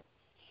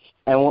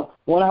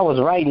when I was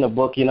writing the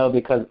book, you know,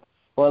 because,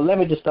 well, let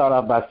me just start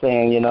off by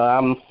saying, you know,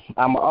 I'm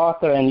an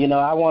author, and, you know,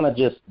 I want to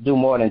just do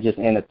more than just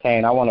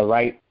entertain. I want to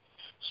write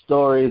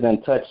stories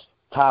and touch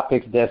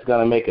topics that's going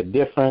to make a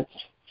difference,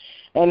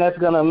 and that's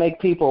going to make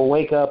people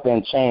wake up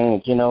and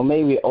change, you know,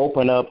 maybe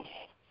open up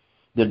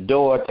the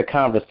door to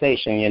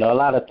conversation. You know, a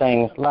lot of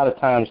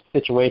times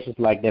situations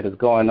like that is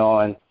going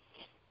on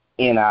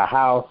in our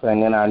house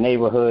and in our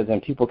neighborhoods,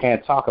 and people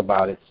can't talk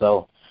about it.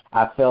 So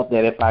I felt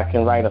that if I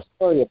can write a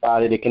story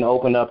about it, it can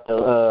open up the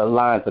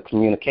lines of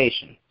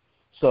communication.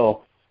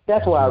 So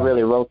that's why I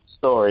really wrote the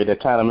story, to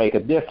kind of make a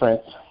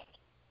difference.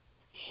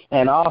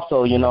 And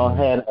also, you know,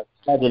 had a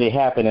tragedy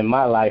happen in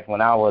my life when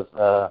I was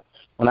a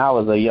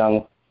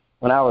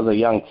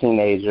young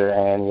teenager,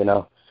 and, you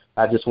know,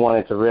 I just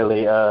wanted to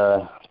really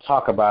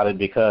talk about it,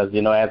 because,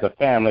 you know, as a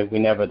family, we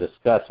never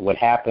discuss what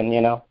happened,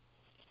 you know.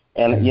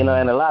 And, you know,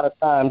 and a lot of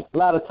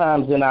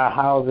times in our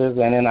houses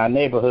and in our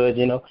neighborhood,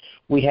 you know,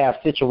 we have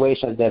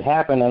situations that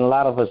happen, and a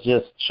lot of us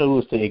just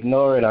choose to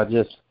ignore it or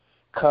just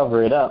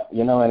cover it up,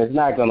 you know, and it's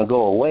not going to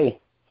go away.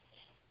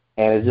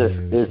 and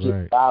it's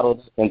just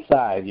bottled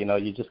inside. You know,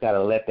 you just got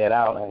to let that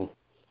out, and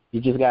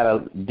you just got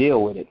to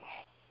deal with it.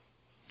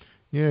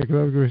 Yeah,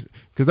 because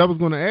I was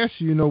going to ask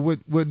you, what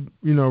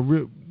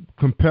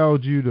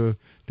compelled you to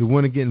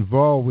want to get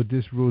involved with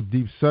this real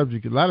deep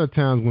subject. A lot of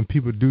times when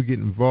people do get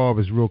involved,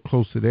 it's real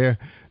close to their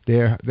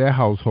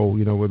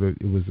household. Whether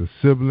it was a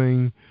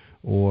sibling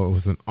or it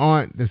was an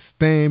aunt that's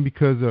staying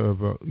because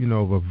of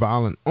a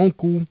violent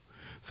uncle.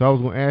 So I was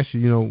going to ask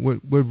you,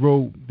 what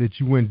road that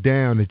you went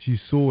down that you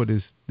saw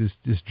this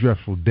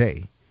dreadful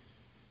day.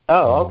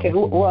 Oh, okay.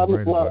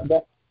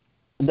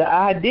 The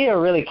idea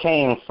really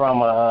came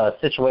from a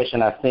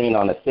situation I seen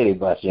on the city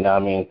bus.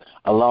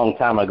 A long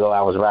time ago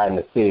I was riding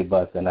the city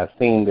bus, and I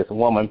seen this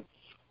woman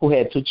who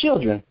had 2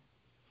 children.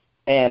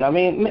 And,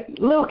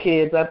 little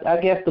kids,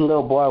 I guess the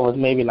little boy was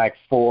maybe like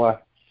 4,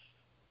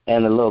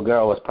 and the little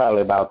girl was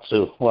probably about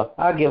 2. Well,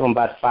 I'll give them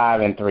about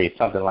 5 and 3,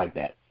 something like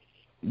that.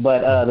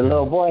 But the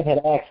little boy had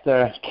asked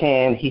her,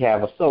 can he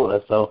have a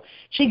soda? So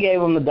she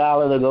gave him the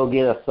 $1 to go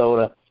get a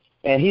soda,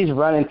 and he's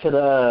running to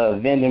the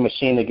vending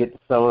machine to get the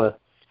soda.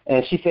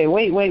 And she said,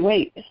 wait,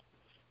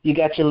 you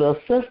got your little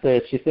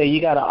sister. She said, you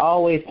got to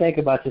always think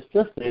about your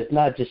sister. It's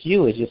not just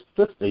you, it's your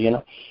sister,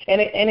 And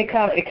it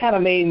kind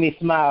of made me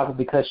smile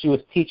because she was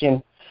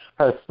teaching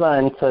her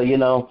son to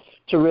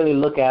really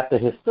look after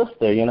his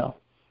sister,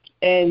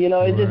 And,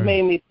 it just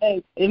made me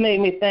think. It made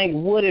me think,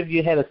 what if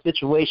you had a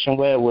situation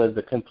where it was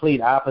the complete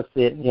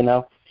opposite,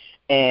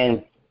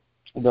 and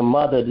the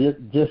mother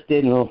just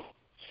didn't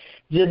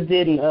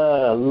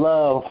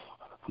love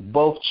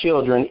both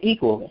children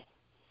equally.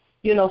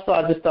 So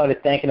I just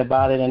started thinking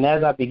about it, and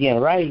as I began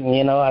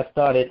writing, I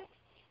started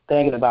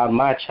thinking about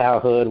my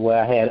childhood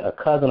where I had a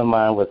cousin of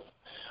mine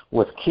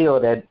was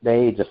killed at the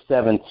age of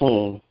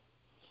 17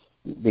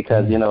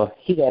 because,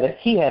 he had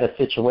a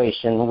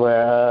situation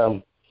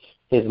where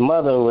his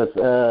mother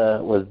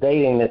was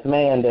dating this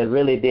man that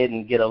really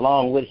didn't get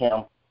along with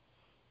him,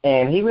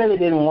 and he really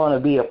didn't want to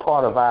be a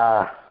part of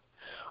our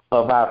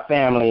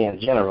family in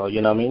general. He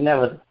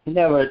never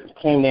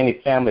came to any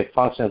family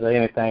functions or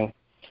anything.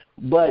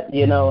 But,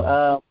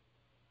 now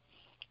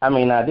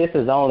this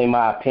is only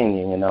my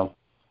opinion,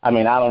 I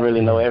don't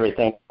really know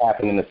everything that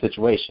happened in the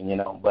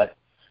situation, but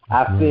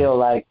I feel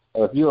like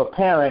if you're a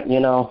parent,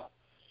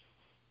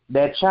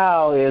 that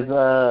child is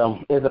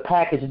a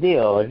package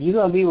deal. If you're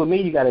going to be with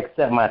me, you got to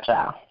accept my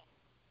child,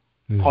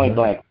 point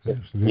blank.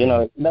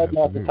 Nothing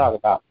else to talk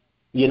about.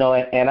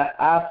 And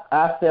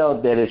I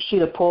felt that if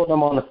she'd have pulled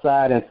him on the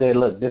side and said,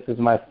 look, this is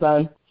my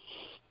son,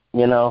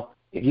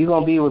 if you're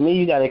going to be with me,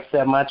 you got to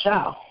accept my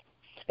child.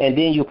 And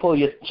then you pull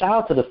your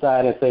child to the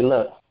side and say,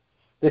 look,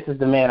 this is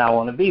the man I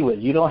want to be with.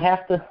 You don't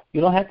have to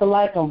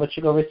like him, but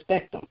you're going to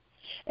respect him.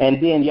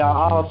 And then y'all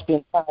all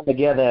spend time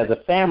together as a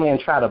family and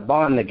try to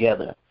bond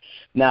together.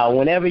 Now,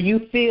 whenever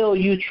you feel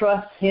you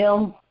trust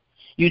him,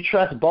 you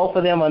trust both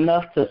of them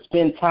enough to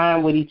spend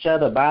time with each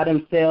other by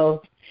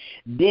themselves,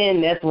 then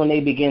that's when they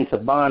begin to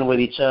bond with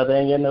each other.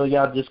 And,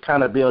 y'all just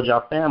kind of build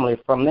your family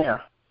from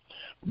there.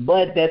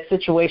 But that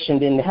situation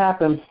didn't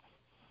happen.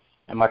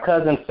 And my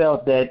cousin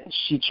felt that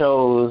she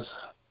chose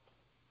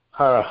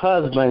her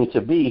husband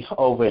to be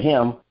over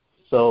him,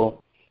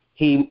 so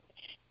he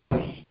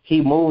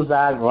moves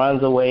out,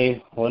 runs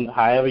away,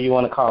 however you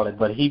want to call it,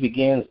 but he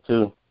begins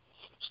to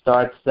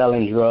start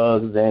selling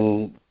drugs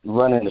and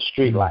running the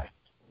street life.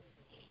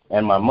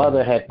 And my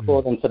mother had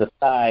pulled him to the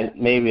side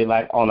maybe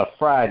like on a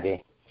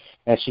Friday,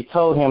 and she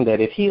told him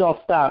that if he don't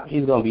stop,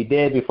 he's going to be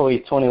dead before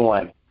he's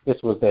 21. This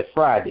was that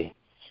Friday.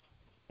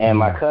 And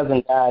my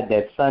cousin died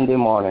that Sunday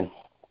morning.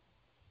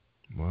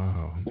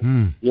 Wow.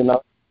 And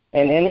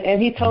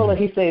he told her,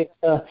 he said,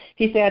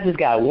 I just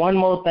got one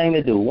more thing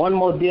to do, one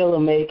more deal to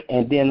make,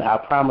 and then I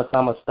promise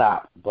I'm going to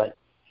stop. But,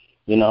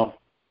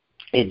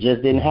 it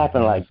just didn't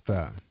happen like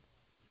that.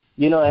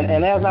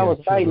 And as I was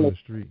writing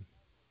it,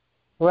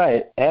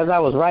 right, as I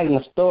was writing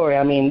the story,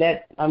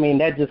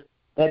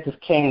 that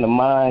just came to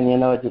mind,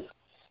 it just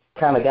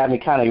kind of got me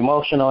kind of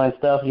emotional and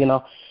stuff,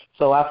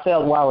 So I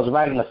felt while I was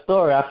writing the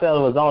story, I felt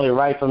it was only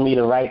right for me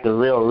to write the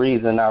real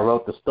reason I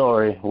wrote the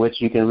story,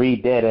 which you can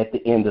read that at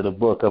the end of the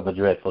book of A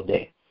Dreadful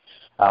Day.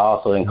 I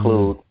also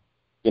include,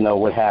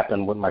 what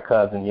happened with my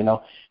cousin,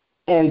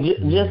 and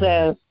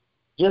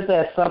just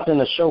as something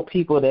to show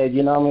people that,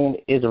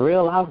 is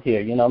real out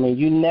here,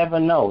 you never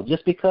know.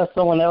 Just because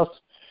someone else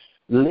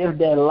lived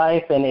that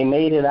life and they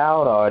made it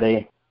out, or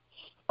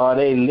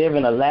they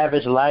living a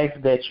lavish life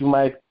that you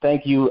might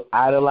think you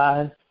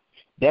idolize,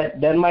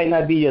 that might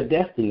not be your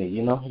destiny,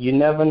 You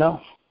never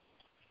know.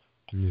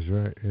 That's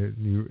right.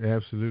 You're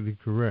absolutely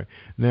correct.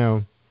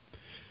 Now,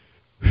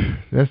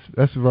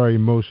 that's very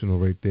emotional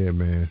right there,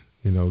 man.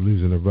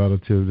 Losing a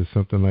relative to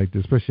something like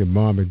this, especially a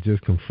mom that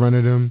just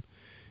confronted him.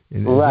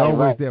 And there's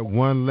always that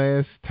one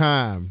last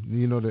time.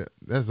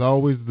 That's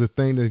always the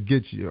thing that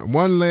gets you.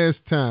 One last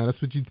time.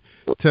 That's what you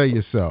tell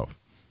yourself.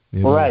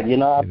 Right.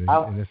 And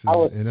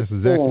that's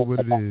exactly what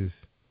it is.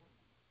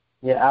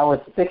 Yeah, I was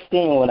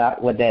 16 when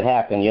that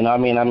happened.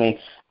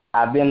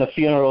 I've been to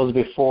funerals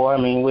before.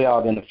 We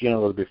all been to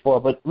funerals before,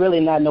 but really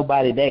not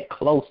nobody that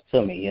close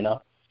to me.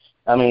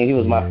 I mean, he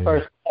was my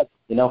first cousin,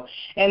 you know,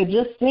 and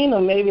just seen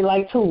him maybe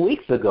like 2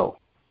 weeks ago.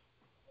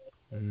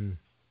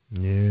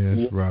 Yeah,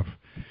 that's rough.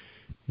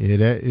 Yeah,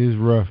 that is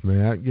rough,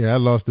 man. I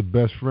lost a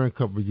best friend a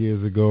couple of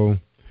years ago,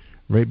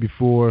 right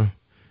before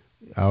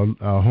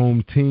our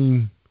home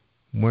team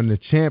won the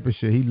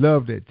championship. He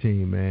loved that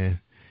team, man,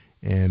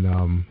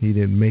 and he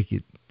didn't make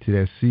it to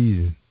that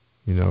season.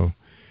 You know,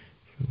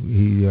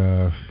 he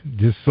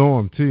just saw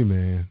him too,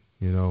 man.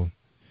 You know,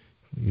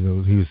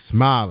 he was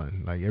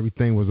smiling like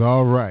everything was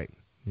all right.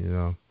 You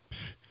know,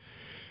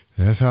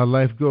 that's how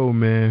life go,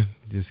 man.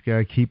 Just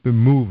gotta keep it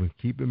moving,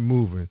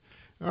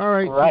 All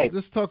right.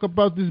 Let's talk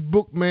about this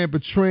book, man,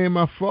 Betraying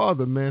My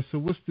Father, man. So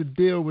what's the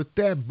deal with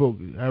that book?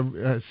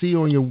 I see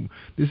on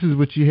this is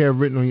what you have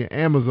written on your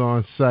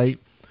Amazon site,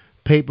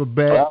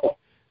 paperback,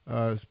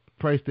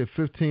 priced at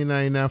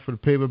 $15.99 for the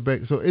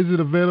paperback. So is it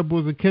available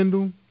as a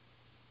Kindle?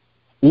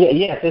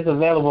 Yes, it's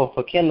available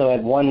for Kindle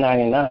at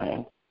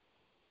 $1.99.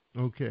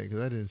 Okay, because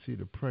I didn't see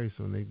the price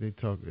on they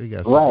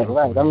got right.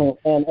 I mean,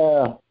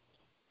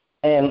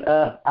 and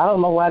I don't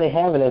know why they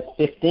have it at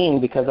 $15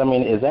 because I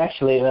mean it's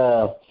actually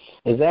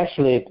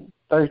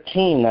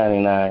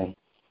 $13.99.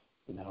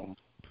 You know.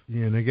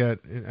 Yeah, and they got.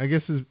 I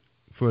guess it's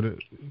for the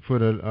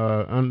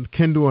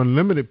Kindle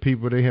Unlimited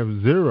people. They have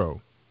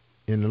 0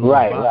 in the little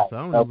box. So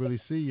I don't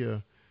really see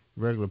your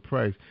regular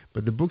price.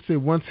 But the book said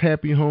once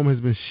happy home has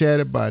been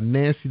shattered by a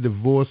nasty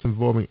divorce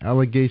involving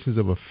allegations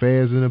of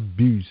affairs and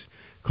abuse,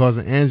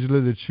 causing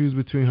Angela to choose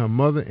between her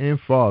mother and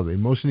father.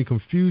 Emotionally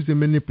confused and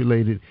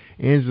manipulated,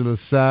 Angela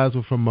sides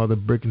with her mother,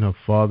 breaking her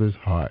father's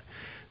heart.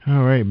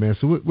 All right, man.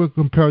 So what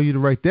compelled you to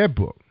write that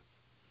book?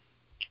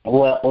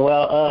 Well,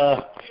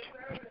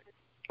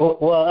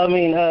 I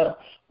mean,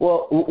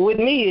 with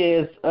me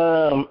is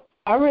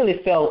I really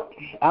felt,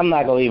 I'm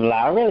not going to even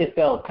lie, I really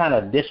felt kind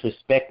of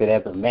disrespected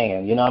as a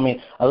man. You know what I mean?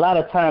 A lot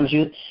of times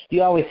you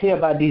always hear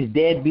about these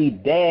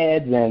deadbeat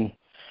dads and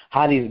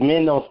how these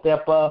men don't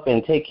step up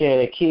and take care of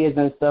their kids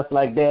and stuff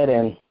like that.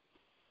 And,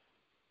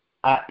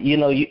 you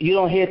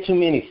don't hear too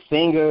many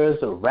singers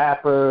or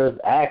rappers,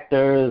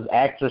 actors,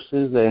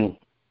 actresses, and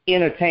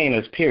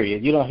entertainers,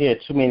 period. You don't hear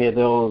too many of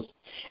those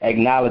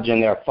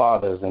acknowledging their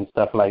fathers and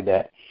stuff like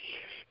that.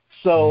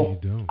 So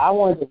I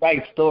wanted to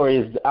write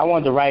stories. I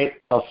wanted to write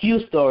a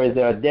few stories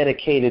that are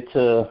dedicated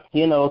to,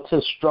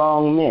 to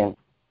strong men,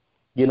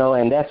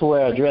 and that's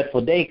where A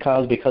Dreadful Day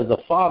comes, because the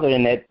father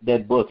in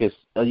that book is,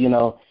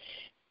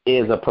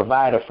 is a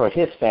provider for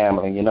his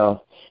family.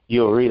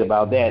 You'll read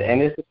about that.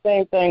 And it's the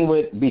same thing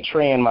with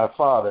Betraying My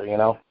Father.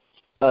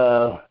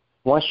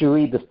 Once you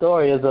read the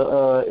story, is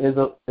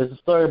a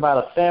story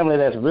about a family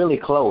that's really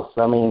close.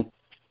 I mean,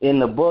 in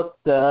the book,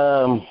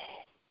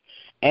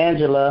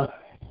 Angela,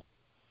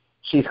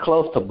 she's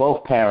close to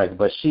both parents,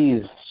 but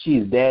she's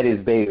daddy's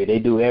baby. They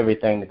do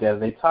everything together.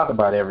 They talk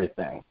about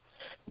everything.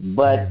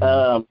 But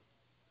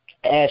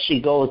as she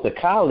goes to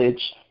college,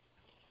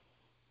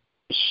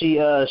 she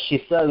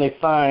suddenly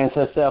finds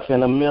herself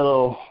in the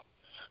middle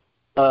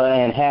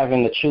and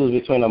having to choose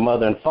between her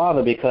mother and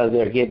father because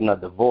they're getting a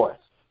divorce.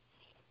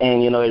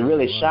 And, it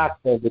really shocks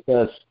her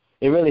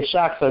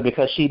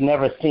because she'd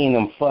never seen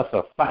them fuss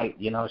or fight.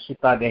 She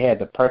thought they had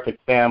the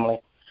perfect family,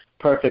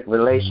 perfect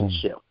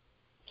relationship.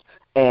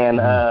 And,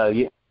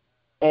 her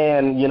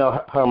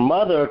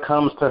mother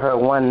comes to her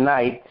one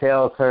night,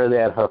 tells her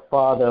that her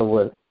father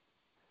was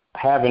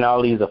having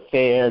all these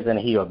affairs and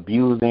he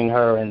abusing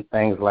her and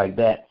things like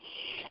that.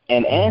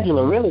 And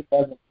Angela really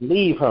doesn't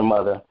believe her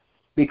mother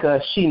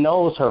because she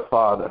knows her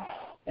father.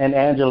 And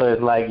Angela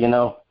is like,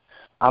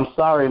 I'm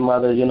sorry,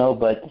 mother,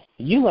 but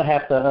you're gonna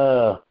have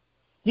to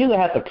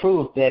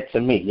prove that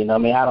to me.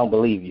 I don't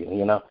believe you.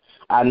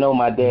 I know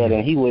my dad,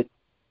 and he wouldn't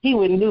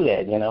do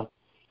that.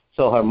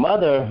 So her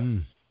mother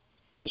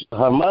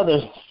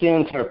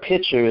sends her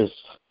pictures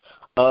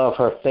of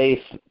her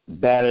face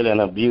battered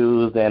and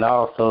abused, and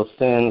also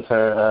sends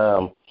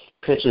her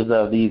pictures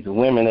of these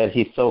women that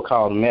he's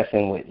so-called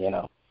messing with.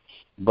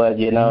 But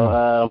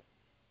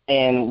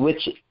and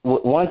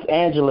once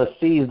Angela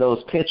sees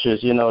those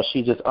pictures,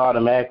 she just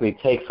automatically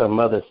takes her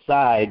mother's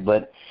side.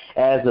 But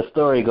as the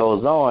story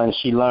goes on,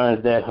 she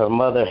learns that her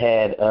mother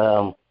had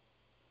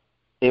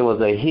it was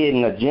a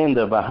hidden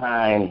agenda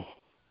behind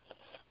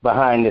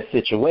this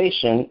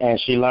situation, and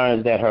she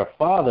learns that her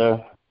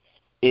father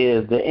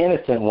is the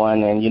innocent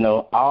one, and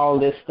all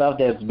this stuff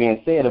that's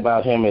being said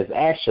about him is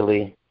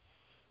actually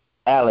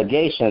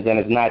allegations and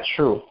it's not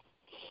true.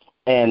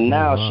 And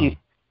now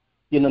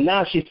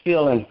she's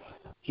feeling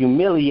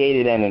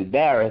humiliated and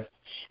embarrassed,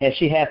 and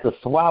she has to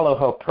swallow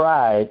her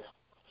pride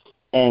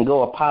and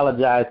go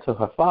apologize to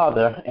her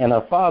father. And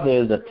her father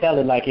is a tell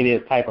it like it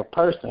is type of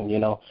person,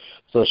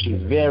 so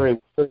she's very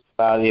worried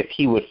about if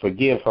he would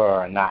forgive her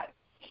or not,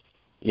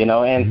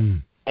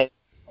 and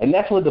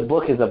that's what the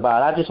book is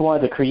about. I just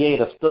wanted to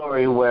create a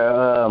story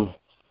where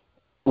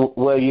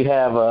you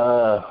have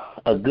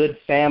a good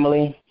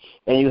family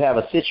and you have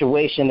a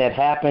situation that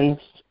happens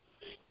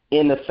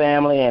in the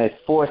family, and it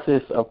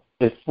forces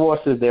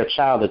their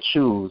child to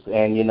choose,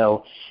 and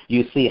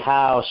you see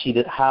how she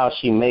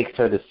makes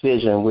her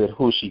decision with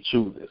who she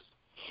chooses.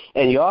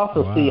 And you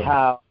also see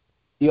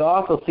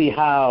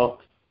how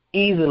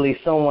easily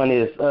someone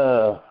is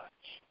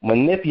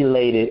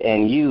manipulated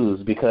and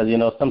used, because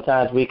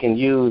sometimes we can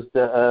use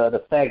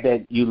the fact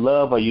that you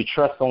love or you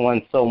trust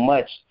someone so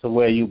much to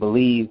where you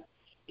believe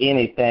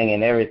anything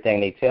and everything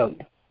they tell you.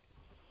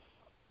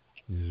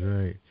 That's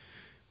right.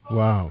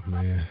 Wow,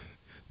 man.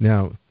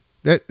 Now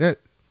that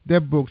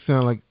book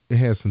sounds like it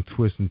has some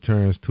twists and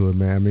turns to it,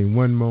 man. I mean,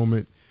 one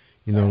moment,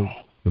 the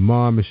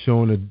mom is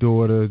showing her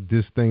daughter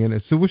this thing and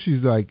that. So what,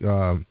 she's like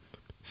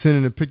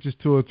sending the pictures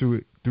to her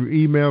through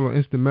email or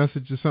instant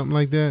message or something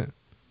like that?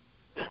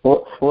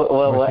 Well,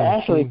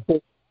 actually,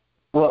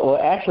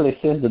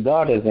 since the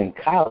daughter's in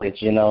college,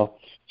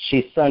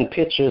 she sent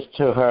pictures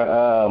to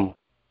her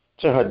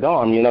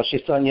dorm. She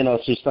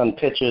sent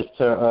pictures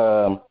to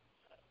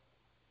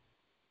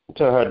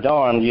her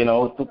dorm,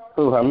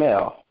 through her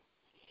mail.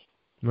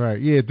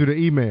 Right. Yeah, through the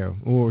email,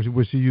 or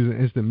was she using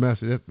instant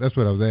message? That's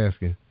what I was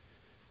asking.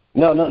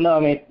 No. I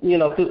mean,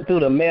 through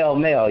the mail,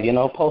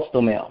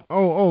 postal mail.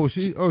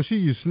 She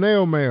used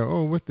snail mail.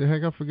 Oh, what the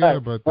heck? I forgot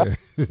about that.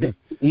 The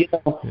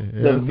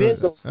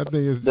visual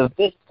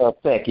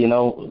effect,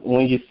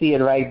 when you see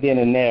it right then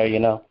and there,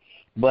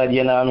 But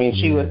I mean,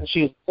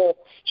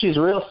 she's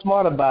real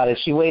smart about it.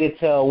 She waited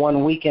till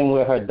one weekend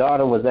where her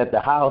daughter was at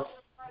the house,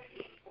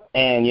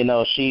 and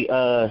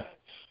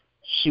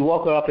she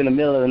woke her up in the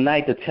middle of the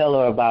night to tell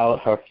her about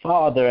her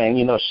father, and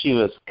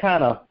she's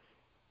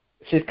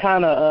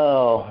kind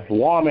of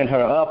warming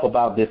her up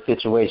about this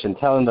situation,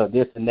 telling her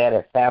this and that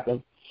has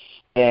happened,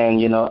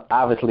 and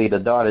obviously the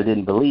daughter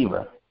didn't believe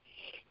her.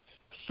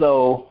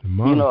 So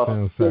Mom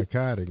sounds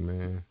psychotic,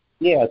 man.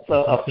 Yeah.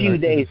 So a few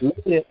days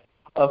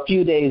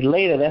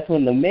later, that's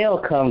when the mail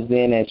comes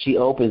in, and she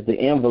opens the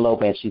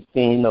envelope and she's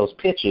seeing those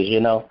pictures,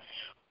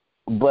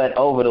 But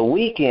over the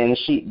weekend,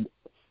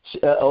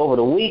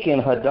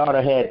 her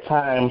daughter had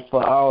time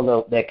for all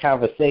of that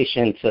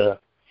conversation to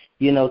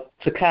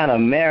kind of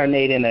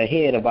marinate in her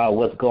head about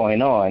what's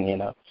going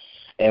on,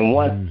 And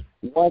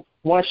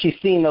once she's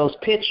seen those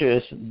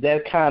pictures,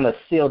 that kind of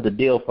sealed the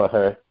deal for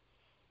her.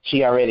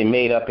 She already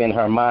made up in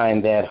her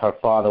mind that her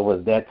father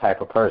was that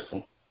type of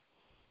person.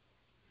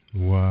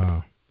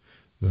 Wow.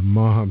 The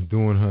mom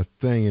doing her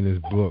thing in this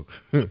book.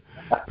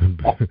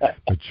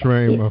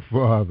 Betraying my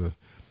father.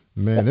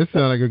 Man, this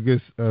sounds like a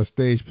good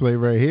stage play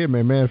right here,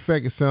 man. Matter of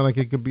fact, it sounds like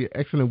it could be an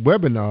excellent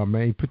webinar,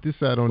 man. You put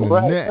this out on the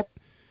net.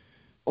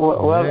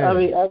 Well, yeah. I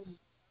mean,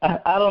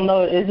 I don't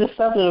know. It's just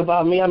something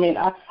about me. I mean,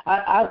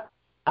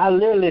 I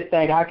literally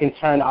think I can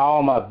turn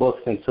all my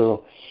books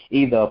into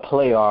either a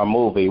play or a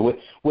movie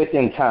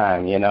within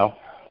time,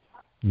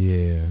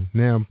 Yeah.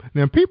 Now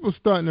people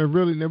starting to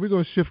really. Now we're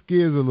gonna shift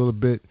gears a little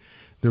bit,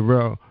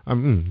 Darrell.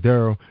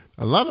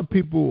 A lot of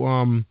people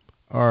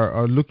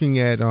are looking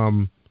at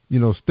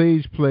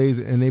stage plays,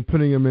 and they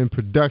putting them in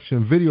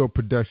production, video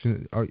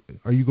production.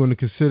 Are you going to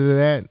consider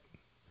that,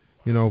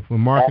 for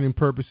marketing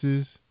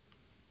purposes?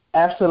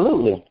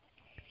 Absolutely.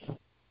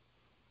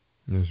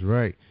 That's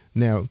right.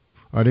 Now,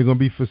 are they going to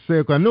be for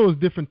sale? 'Cause I know it's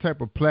different type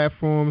of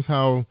platforms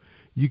how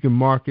you can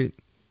market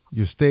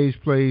your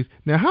stage plays.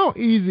 Now, how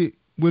easy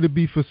would it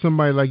be for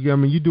somebody like you? I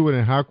mean, you do it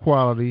in high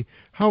quality.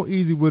 How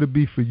easy would it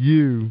be for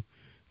you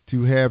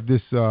to have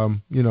this,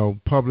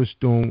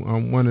 published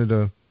on one of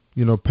the,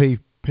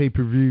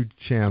 pay-per-view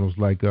channels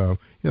like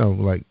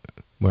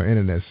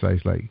internet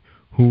sites like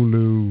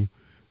Hulu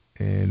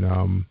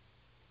and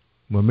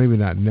maybe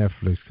not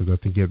Netflix, because I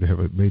think you have to have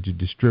a major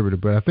distributor,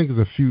 but I think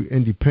there's a few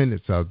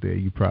independents out there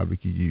you probably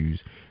could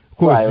use. Of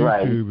course,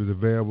 YouTube is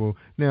available.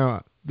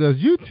 Now, does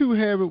YouTube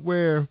have it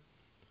where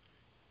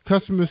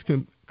customers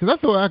can, because I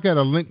thought I got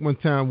a link one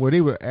time where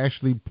they were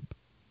actually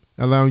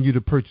allowing you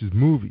to purchase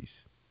movies.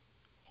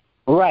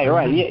 Right.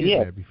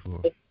 Yeah.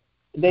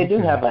 They do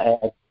have an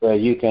ad where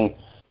you can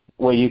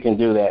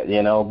do that,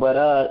 But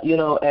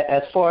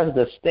as far as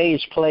the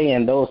stage play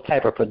and those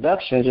type of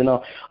productions,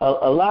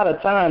 a lot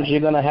of times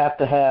you're gonna have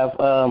to have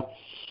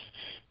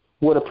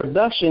with a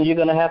production, you're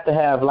gonna have to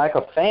have like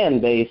a fan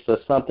base or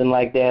something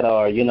like that,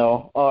 or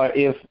or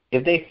if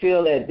they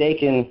feel that they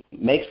can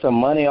make some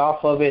money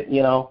off of it,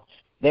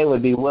 they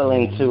would be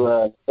willing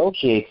to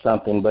negotiate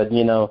something. But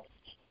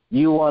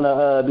you want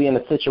to be in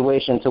a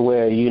situation to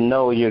where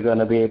you're going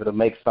to be able to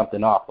make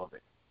something off of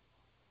it.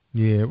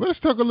 Yeah, well, let's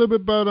talk a little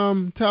bit about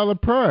Tyler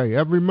Perry.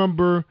 I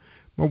remember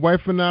my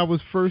wife and I was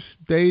first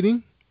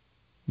dating.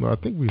 Well, I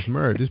think we was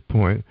married at this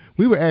point.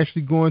 We were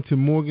actually going to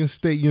Morgan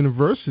State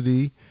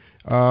University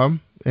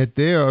at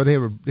there.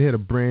 They had a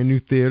brand new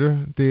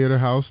theater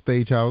house,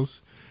 stage house,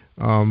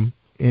 and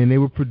they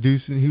were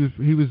producing.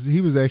 He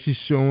was actually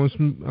showing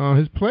some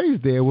his plays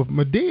there with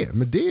Medea.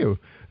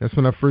 That's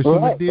when I first saw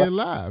Medea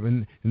live,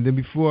 and then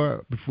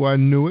before I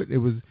knew it, it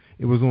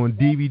was on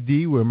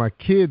DVD, where my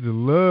kids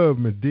love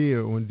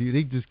Medea on DVD.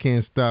 They just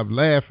can't stop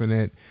laughing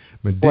at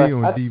Medea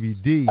on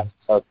DVD.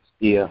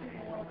 Yeah.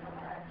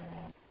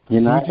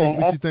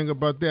 What you think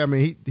about that? I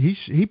mean,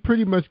 he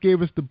pretty much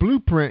gave us the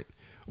blueprint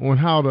on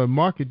how to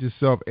market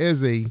yourself as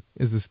a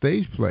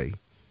stage play.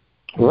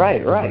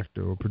 Right.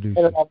 Director or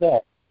producer. About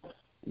that.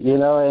 You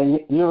know, and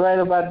you're right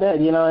about that.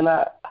 You know, and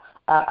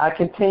I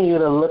continue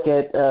to look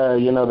at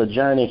you know, the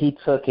journey he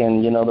took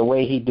and, you know, the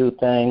way he do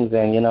things,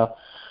 and, you know,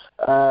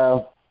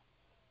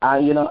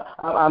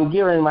 I'm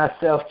gearing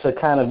myself to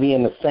kind of be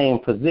in the same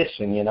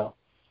position, you know.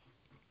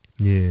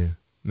 Yeah.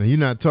 Now, you're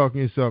not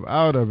talking yourself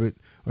out of it,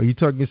 or you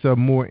talking yourself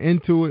more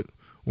into it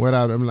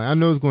without, I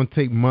know it's going to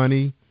take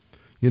money,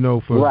 you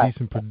know, for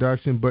decent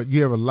production, but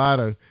you have a lot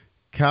of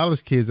college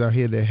kids out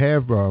here that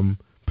have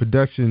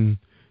production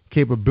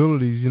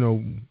capabilities, you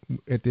know,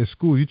 at their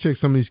schools. You check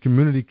some of these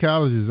community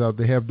colleges out,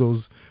 they have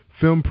those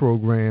film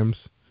programs.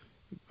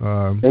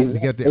 They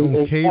got their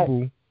own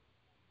cable,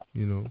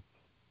 you know.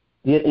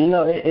 You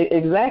know,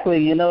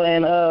 exactly, you know,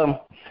 and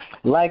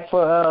like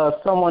for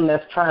someone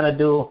that's trying to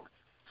do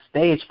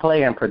stage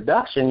play and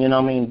production, you know,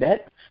 I mean,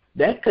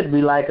 that could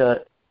be like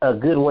a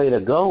good way to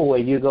go, where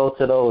you go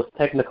to those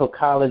technical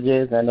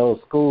colleges and those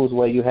schools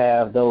where you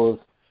have those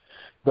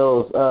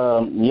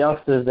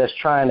youngsters that's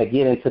trying to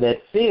get into that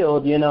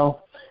field, you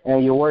know,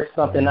 and you work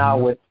something out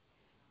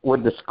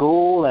with the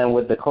school and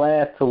with the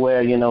class to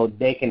where, you know,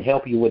 they can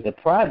help you with the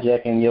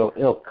project, and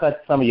it'll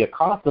cut some of your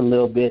costs a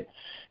little bit,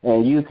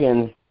 and you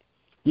can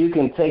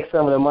take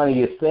some of the money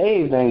you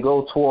saved and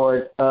go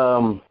toward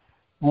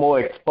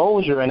more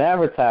exposure and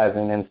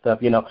advertising and stuff,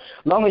 you know.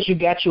 As long as you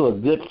got you a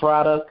good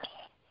product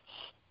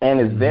and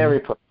it's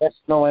very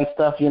professional and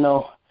stuff, you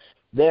know,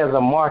 there's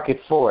a market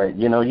for it.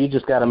 You know, you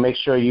just got to make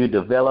sure you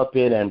develop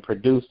it and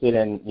produce it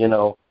and, you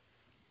know,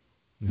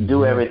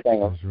 do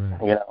everything,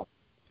 you know.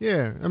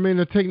 Yeah, I mean,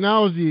 the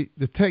technology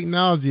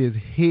is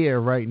here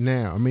right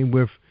now. I mean,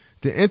 with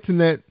the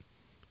internet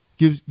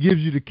gives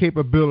you the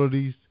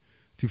capabilities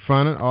to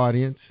find an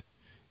audience.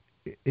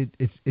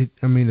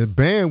 I mean, the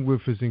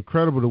bandwidth is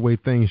incredible the way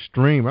things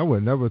stream. I would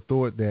have never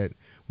thought that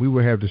we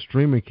would have the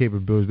streaming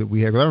capabilities that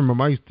we have. I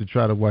remember I used to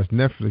try to watch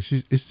Netflix.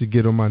 It used to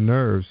get on my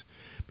nerves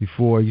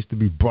before. I used to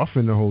be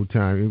buffing the whole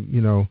time,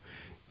 you know.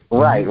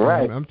 Right.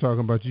 I'm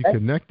talking about you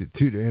connected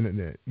to the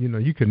internet. You know,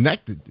 you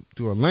connected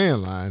to a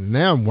landline.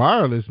 Now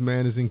wireless,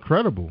 man, is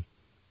incredible,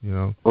 you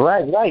know.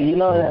 Right. You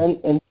know,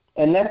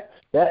 and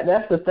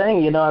that's the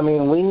thing, you know. I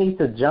mean, we need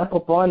to jump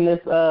up on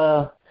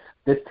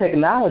this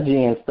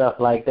technology and stuff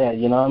like that,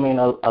 you know. I mean,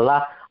 a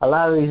lot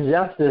of these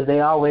youngsters,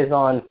 they always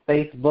on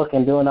Facebook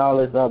and doing all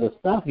this other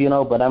stuff, you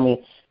know. But I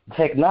mean,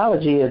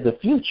 technology is the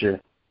future,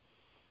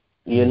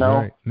 you know.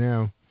 Right.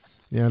 Now,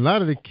 yeah, a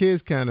lot of the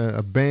kids kind of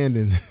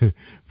abandoned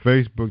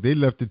Facebook. They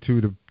left it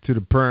to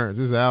the parents.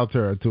 This is our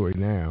territory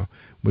now,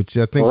 which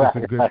I think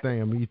is a good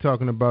thing. I mean, you're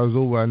talking about is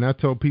over, and I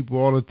tell people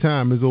all the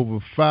time, there's over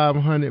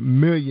 500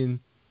 million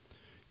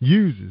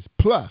users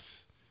plus.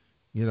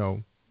 You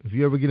know, if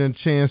you ever get a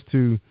chance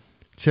to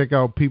check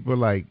out people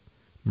like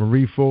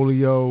Marie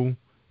Folio,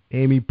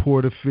 Amy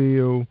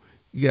Porterfield,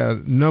 you got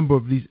a number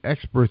of these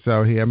experts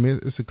out here. I mean,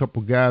 it's a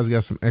couple guys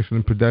got some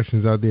excellent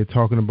productions out there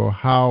talking about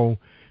how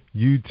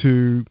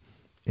YouTube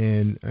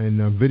and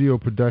video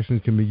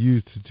productions can be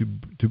used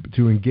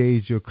to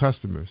engage your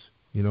customers.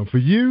 You know, for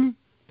you,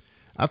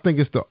 I think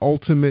it's the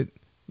ultimate.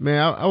 Man,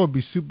 I would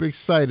be super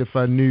excited if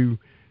I knew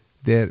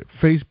that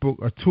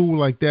Facebook, a tool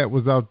like that,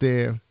 was out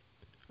there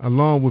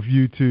along with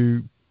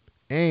YouTube.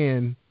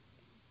 And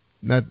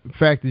now, the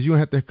fact is, you don't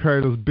have to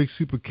carry those big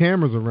super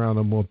cameras around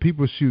no more.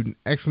 People shooting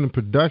excellent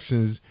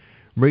productions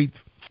right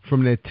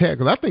from their tab.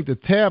 Because I think the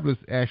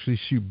tablets actually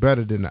shoot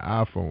better than the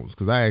iPhones.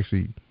 Because I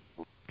actually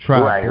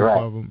tried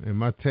both of them, and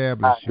my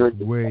tablet shoots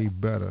way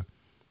better.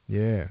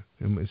 Yeah,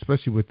 and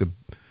especially with the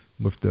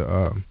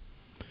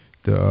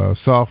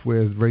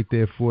software is right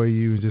there for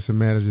you. It's just a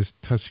matter of just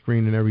touch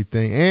screen and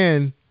everything.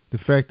 And the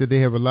fact that they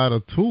have a lot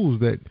of tools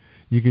that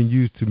you can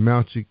use to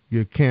mount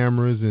your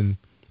cameras and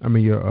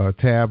your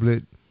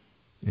tablet.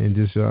 And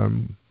just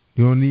you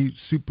don't need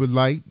super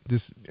light,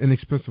 just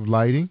inexpensive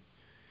lighting.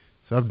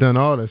 So I've done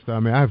all that stuff. I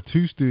mean, I have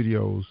 2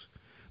 studios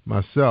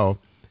myself,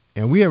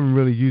 and we haven't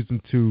really used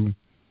them to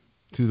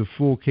the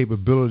full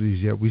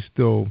capabilities yet. We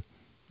still,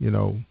 you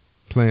know,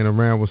 playing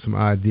around with some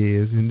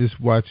ideas and just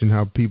watching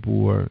how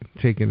people are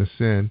taking us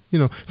in. You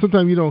know,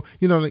 sometimes you don't,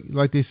 you know,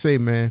 like they say,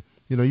 man,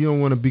 you know, you don't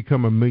want to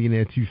become a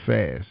millionaire too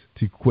fast,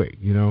 too quick,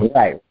 you know.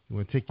 Right. You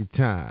want to take your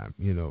time,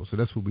 you know. So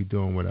that's what we're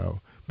doing with our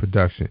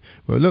production.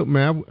 But look,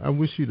 man, I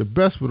wish you the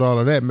best with all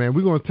of that, man.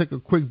 We're gonna take a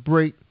quick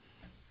break.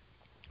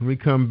 When we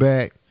come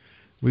back,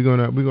 we're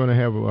gonna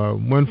have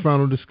one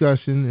final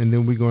discussion, and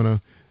then we're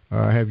gonna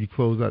have you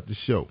close out the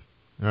show.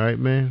 All right,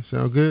 man.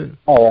 Sound good?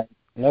 All right,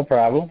 no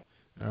problem.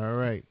 All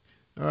right,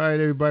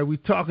 everybody. We're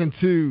talking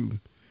to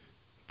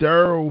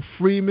Darrell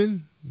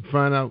Freeman.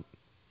 Find out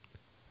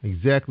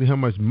exactly how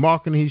much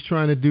marketing he's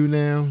trying to do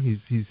now. He's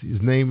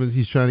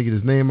trying to get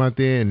his name out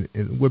there,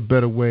 and what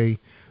better way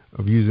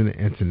of using the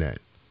internet.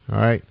 All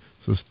right.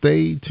 So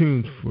stay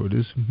tuned for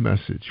this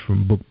message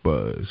from Book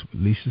Buzz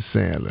with Lisa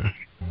Sandler.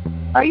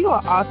 Are you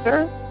an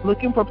author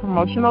looking for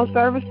promotional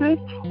services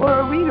or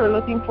a reader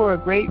looking for a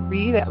great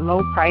read at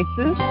low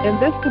prices? In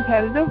this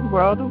competitive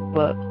world of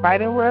books,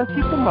 Fighting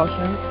Royalty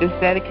Promotions is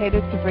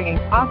dedicated to bringing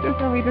authors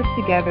and readers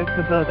together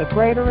to build a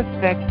greater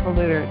respect for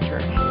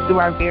literature through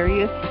our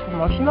various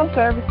promotional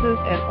services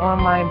and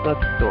online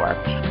bookstore.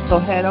 So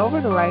head over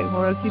to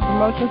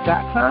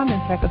FightingRoyaltyPromotions.com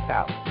and check us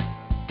out.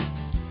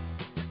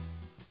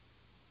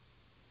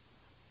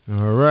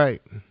 All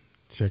right.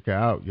 Check her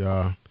out,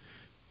 y'all.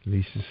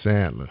 Lisa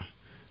Sandler.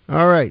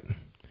 All right.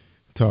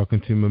 Talking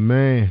to my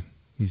man.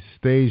 He's a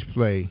stage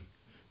play.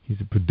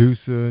 He's a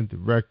producer,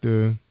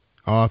 director,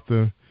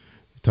 author.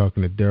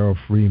 Talking to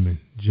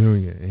Darrell-Freeman-Jr.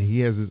 And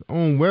he has his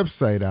own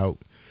website out.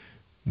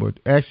 But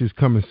actually it's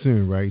coming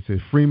soon, right? It says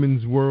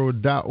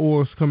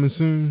freemansworld.org is coming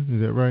soon.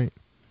 Is that right?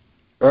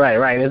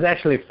 Right. It's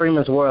actually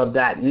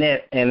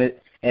freemansworld.net, and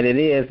it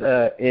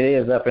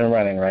is up and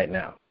running right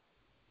now.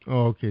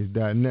 Oh, okay. It's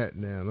 .net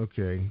now.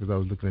 Okay, because I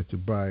was looking at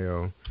your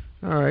bio.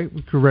 All right,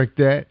 we correct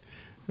that.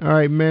 All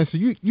right, man. So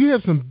you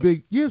have some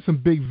big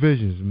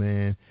visions,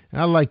 man.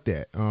 And I like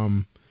that.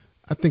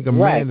 I think a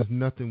man is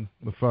nothing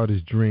without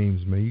his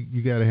dreams, man.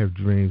 You got to have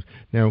dreams.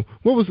 Now,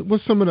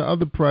 what's some of the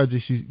other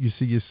projects you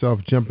see yourself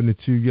jumping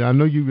into? Yeah, I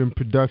know you're in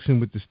production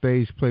with the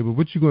stage play, but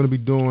what you going to be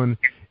doing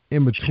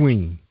in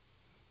between?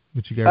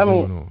 What you got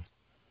going on?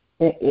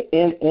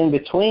 In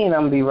between,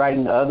 I'm gonna be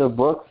writing other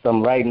books.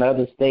 I'm writing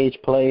other stage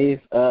plays.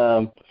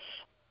 I'm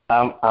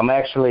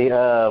actually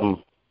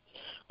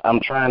I'm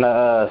trying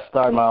to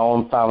start my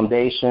own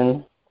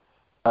foundation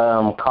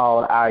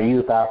called Our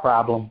Youth, Our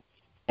Problem,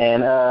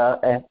 and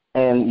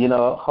you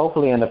know,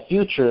 hopefully in the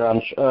future,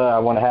 I'm sure I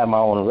want to have my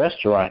own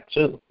restaurant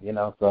too. You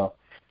know, so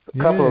a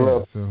couple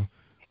of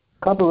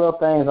little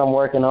things I'm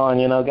working on.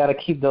 You know, got to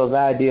keep those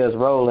ideas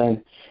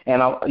rolling.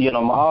 And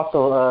I'm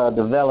also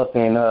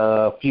developing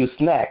a few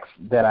snacks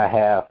that I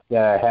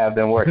have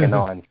been working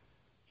on.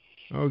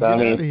 Oh, get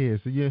out of here!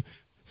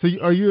 So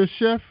are you a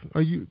chef?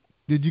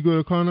 Did you go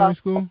to culinary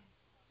school?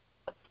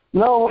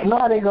 No,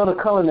 I didn't go to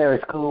culinary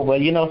school.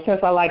 But you know,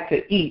 since I like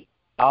to eat,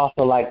 I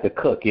also like to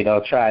cook. You know,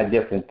 try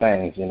different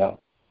things. You know.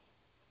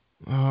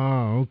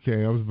 Oh,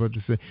 okay. I was about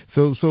to say.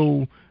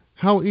 So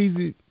how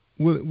easy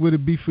would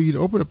it be for you to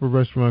open up a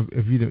restaurant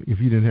if you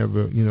didn't have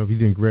if you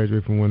didn't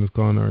graduate from one of the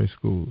culinary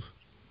schools?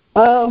 I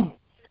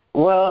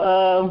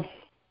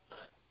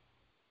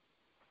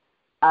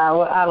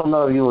don't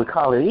know if you would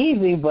call it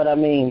easy, but I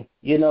mean,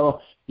 you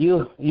know,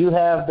 you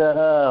have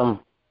the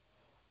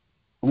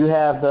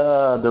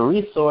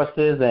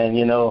resources, and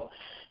you know,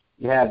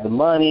 you have the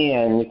money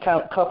and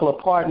a couple of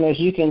partners.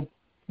 You can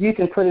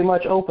pretty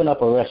much open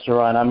up a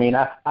restaurant. I mean,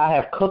 I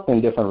have cooked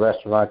in different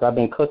restaurants. I've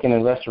been cooking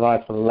in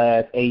restaurants for the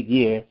last 8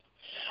 years.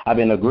 I've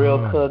been a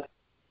grill cook,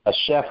 a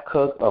chef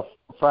cook, a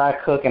fry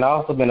cook, and I've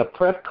also been a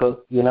prep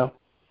cook. You know.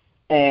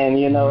 And,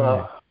 you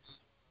know,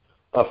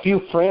 a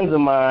few friends of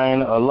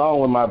mine,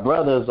 along with my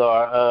brothers,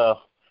 are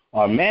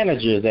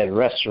managers at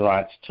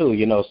restaurants, too,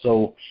 you know.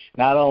 So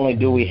not only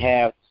do we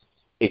have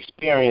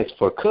experience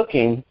for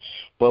cooking,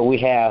 but we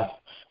have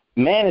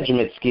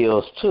management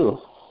skills, too.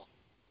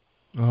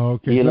 Oh,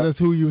 okay. So that's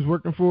who you was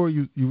working for?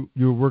 You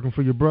were working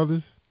for your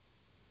brothers?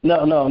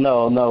 No.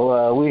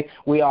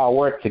 We all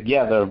work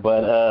together,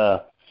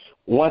 but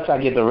once I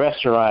get the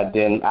restaurant,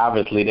 then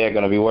obviously they're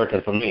going to be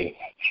working for me.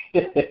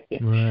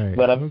 Right.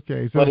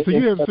 Okay. So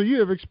you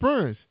have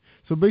experience.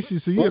 So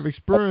basically, you have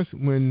experience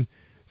when.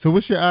 So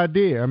what's your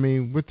idea? I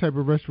mean, what type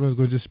of restaurant is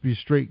going to just be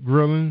straight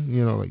grilling?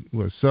 You know, like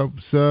what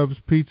subs,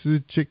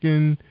 pizza,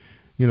 chicken.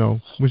 You know,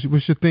 what's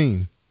your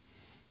theme?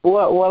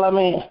 Well, I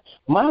mean,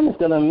 mine is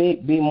going to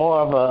be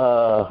more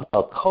of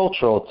a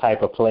cultural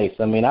type of place.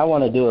 I mean, I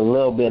want to do a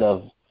little bit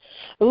of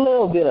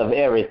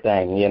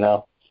everything. You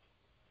know.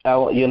 I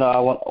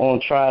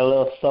want to try a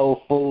little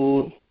soul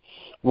food.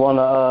 Want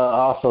to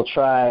also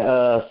try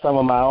some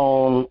of my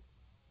own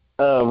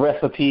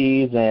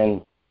recipes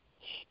and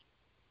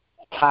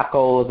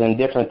tacos and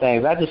different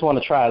things. I just want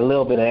to try a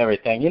little bit of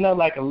everything. You know,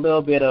 like a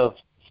little bit of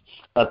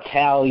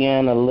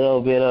Italian, a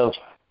little bit of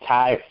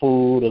Thai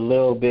food, a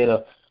little bit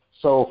of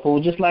soul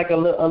food, just like a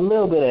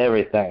little bit of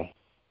everything.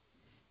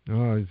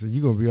 Oh, so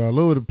you're going to be all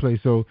over the place.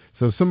 So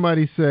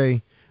somebody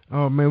say,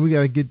 oh, man, we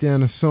got to get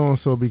down to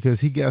so-and-so because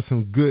he got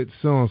some good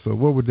so-and-so.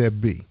 What would that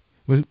be?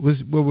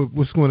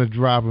 What's going to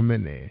drive him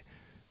in there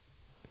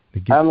to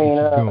get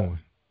going?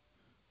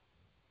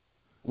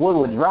 What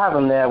would drive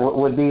him there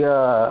would be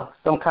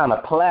some kind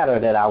of platter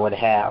that I would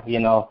have, you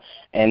know,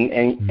 and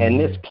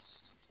this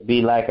would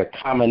be like a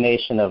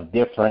combination of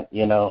different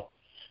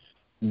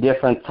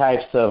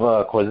types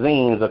of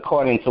cuisines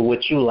according to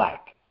what you like,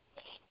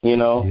 you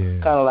know,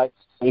 kind of like,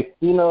 if,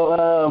 you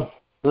know,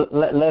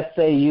 let's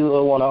say you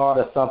want to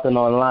order something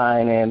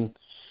online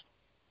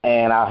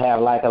and I'll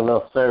have like a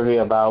little survey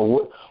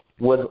about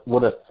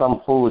what are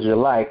some foods you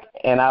like,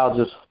 and I'll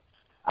just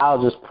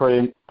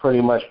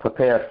pretty much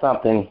prepare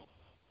something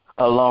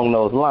along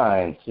those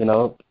lines, you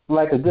know,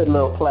 like a good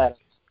little platter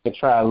to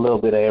try a little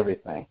bit of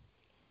everything.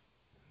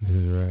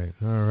 Right.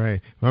 All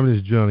I'm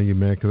just drilling you,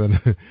 man, because I know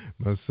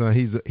my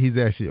son, he's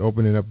actually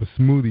opening up a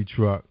smoothie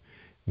truck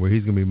where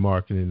he's gonna be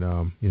marketing,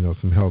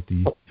 some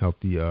healthy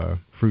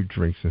fruit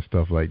drinks and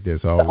stuff like this.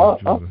 I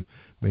always drill him,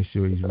 make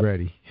sure he's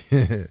ready.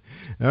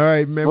 All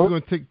right, man. We're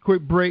gonna take a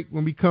quick break.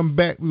 When we come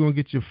back, we're gonna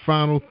get your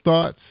final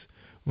thoughts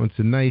on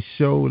tonight's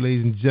show,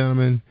 ladies and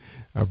gentlemen.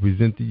 I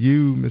present to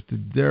you Mr.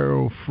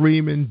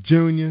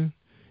 Darrell-Freeman-Jr.,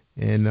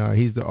 and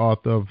he's the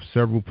author of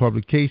several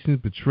publications.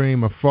 Betraying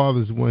My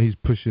Father is the one he's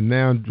pushing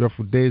now.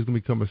 Dreadful Day is going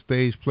to become a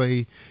stage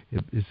play.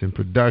 It's in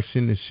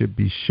production. It should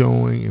be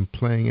showing and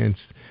playing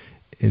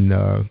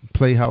in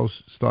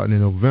Playhouse starting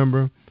in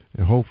November.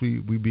 And hopefully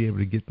we'll be able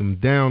to get them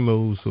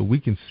downloads so we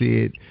can see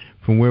it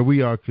from where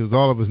we are, because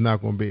all of us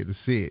not going to be able to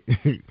see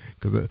it.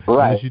 Because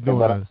unless you're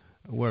doing a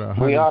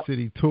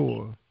 100-city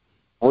tour.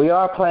 We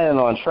are planning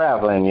on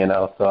traveling,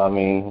 so I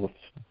mean,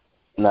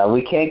 now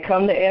we can't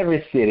come to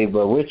every city,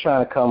 but we're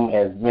trying to come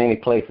as many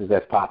places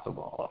as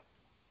possible.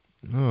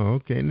 Oh,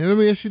 okay. Now let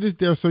me ask you this,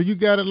 Darrell. So you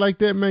got it like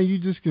that, man? You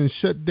just can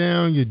shut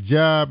down your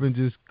job and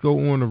just go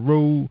on the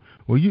road?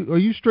 Or are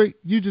you straight?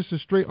 You just a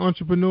straight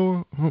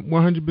entrepreneur,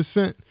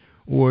 100%?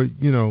 Or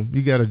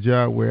you got a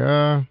job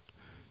where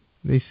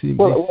they see me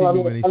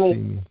when they see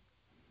me?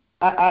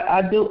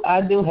 I do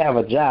have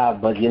a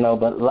job, but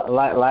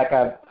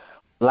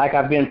like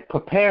I've been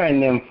preparing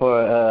them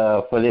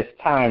for this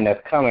time that's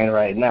coming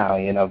right now,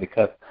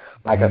 because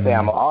like I say,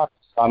 I'm an artist.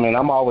 I mean,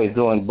 I'm always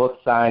doing book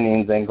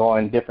signings and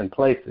going different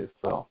places.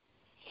 So,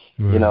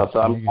 right.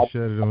 So you can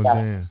shut it on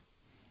down.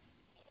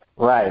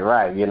 Right.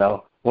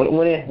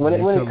 When it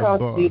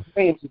comes to these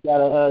things, you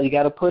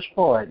gotta push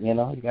forward. You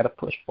gotta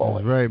push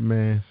forward. That's right,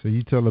 man. So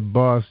you tell the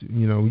boss,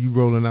 you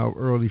rolling out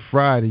early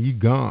Friday, you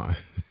gone.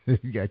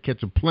 You gotta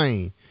catch a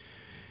plane.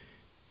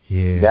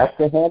 Yeah. That's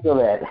to handle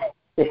that.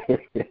 That's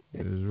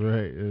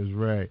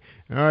right.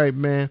 All right,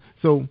 man.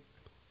 So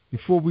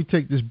before we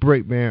take this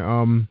break,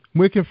 man,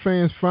 where can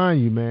fans find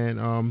you, man?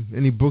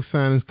 Any book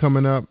signings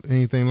coming up,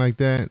 anything like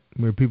that,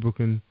 where people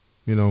can,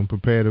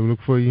 prepare to look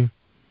for you?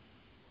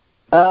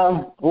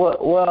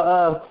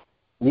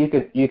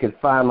 You could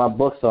find my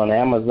books on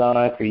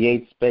Amazon,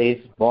 Create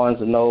Space,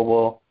 Barnes and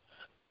Noble,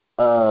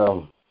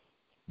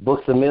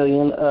 Books A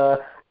Million.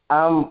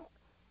 I'm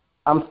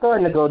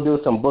starting to go do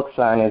some book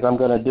signings. I'm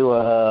going to do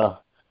a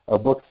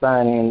book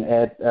signing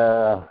at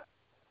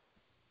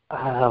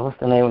what's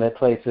the name of that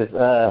place? It's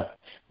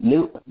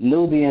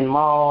Nubian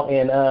Mall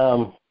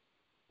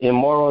in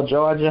Morrow,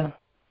 Georgia.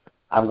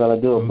 I'm going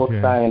to do a book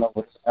signing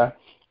over there.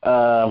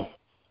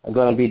 I'm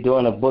going to be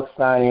doing a book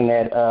signing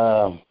at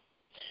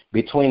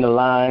Between the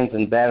Lines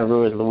in Baton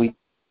Rouge,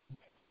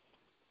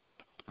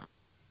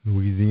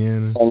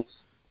 Louisiana.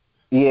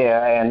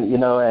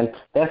 And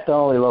that's the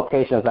only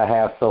locations I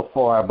have so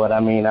far. But I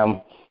mean,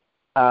 I'm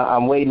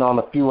waiting on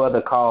a few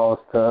other calls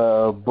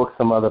to book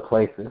some other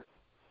places.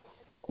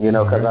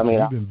 Because I mean,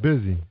 you've been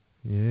busy.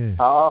 Yeah.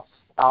 I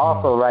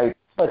also write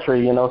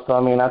poetry, so I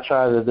mean, I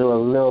try to do a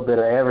little bit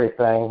of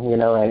everything,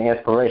 and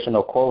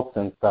inspirational quotes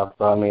and stuff.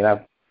 So I mean,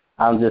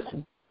 I'm just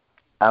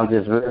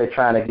really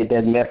trying to get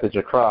that message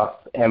across,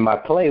 and my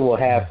play will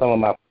have some of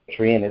my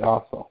poetry in it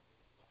also.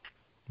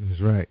 That's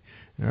right.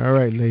 All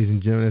right, ladies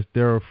and gentlemen, that's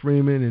Darrell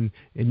Freeman,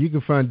 and you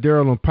can find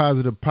Darrell on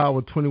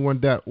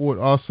positivepower21.org,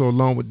 also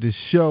along with this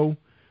show,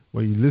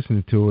 where you're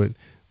listening to it,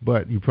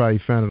 but you probably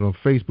found it on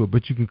Facebook.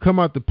 But you can come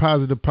out to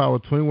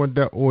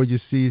positivepower21.org. You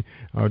see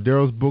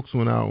Darrell's books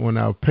on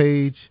our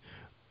page.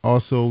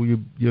 Also,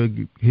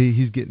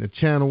 he's getting a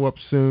channel up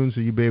soon, so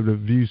you'll be able to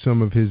view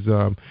some of his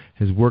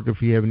work if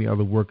he have any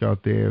other work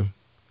out there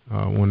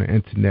on the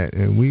internet,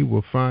 and we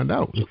will find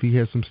out if he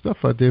has some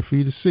stuff out there for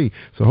you to see.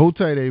 So hold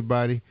tight,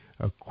 everybody.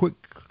 A quick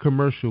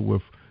commercial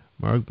with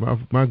my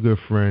good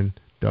friend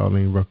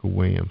Darlene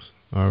Rucker-Williams.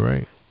 All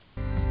right.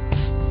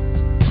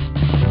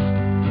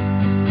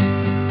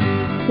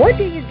 What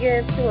do you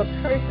give to a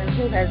person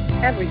who has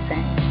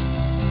everything?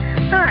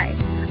 Hi,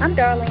 I'm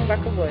Darlene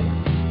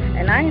Rucker-Williams,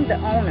 and I am the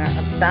owner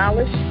of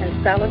Stylish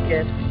and Stellar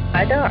Gifts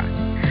by Dar.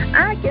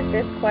 I get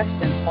this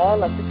question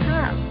all of the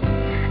time.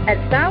 At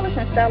Stylish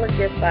and Stellar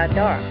Gifts by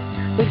Dar,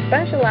 we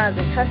specialize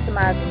in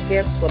customizing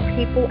gifts for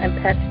people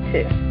and pets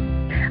too.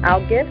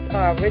 Our gifts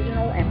are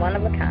original and one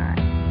of a kind.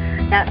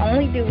 Not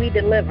only do we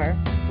deliver,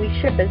 we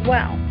ship as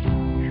well.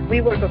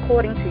 We work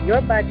according to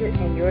your budget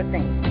and your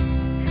theme.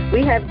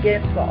 We have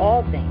gifts for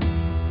all things,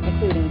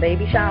 including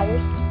baby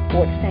showers,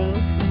 sports teams,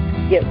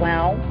 get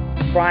well,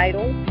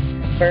 bridal,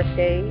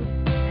 birthdays,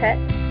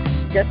 pets,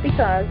 just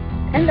because,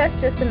 and that's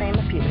just to name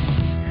a few.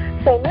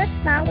 So let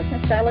Stylish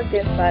and Stellar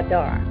Gifts by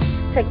Dar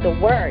take the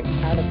worry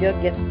out of your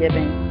gift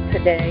giving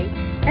today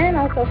and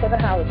also for the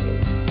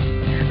holidays.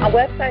 Our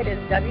website is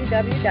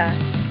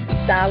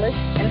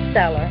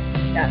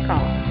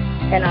www.stylishandstellar.com,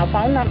 and our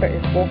phone number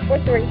is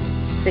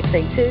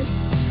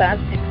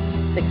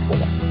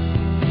 443-682-5664.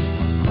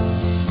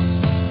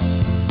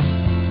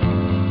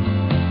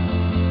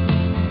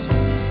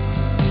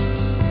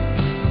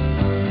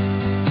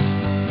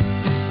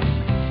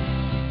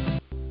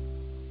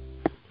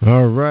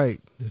 All right,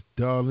 it's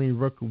Darlene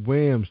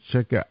Rucker-Williams.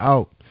 Check her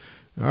out.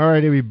 All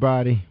right,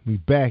 everybody. We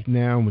back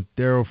now with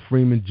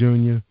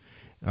Darrell-Freeman-Jr.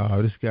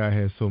 This guy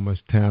has so much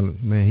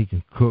talent, man. He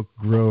can cook,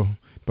 grill,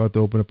 about to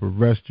open up a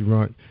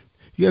restaurant.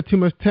 You got too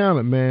much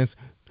talent, man.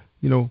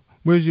 You know,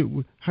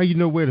 how you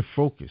know where to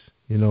focus?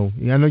 You know,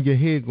 I know your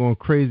head going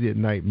crazy at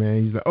night,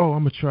 man. You're like, oh,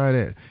 I'm going to try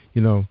that.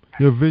 You know,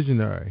 you're a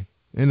visionary,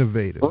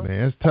 innovative,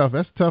 man. That's tough.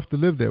 That's tough to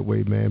live that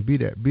way, man. Be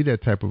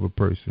that type of a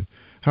person.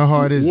 How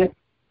hard is it?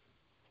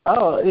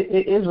 Oh,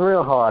 it's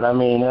real hard. I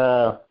mean,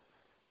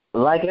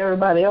 like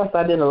everybody else,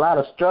 I did a lot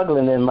of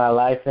struggling in my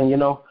life. And, you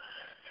know,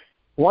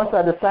 once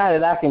I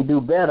decided I can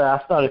do better,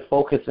 I started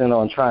focusing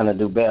on trying to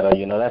do better.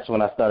 You know, that's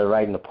when I started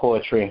writing the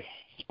poetry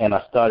and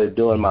I started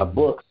doing my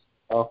books.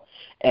 You know?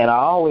 And I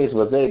always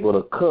was able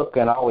to cook,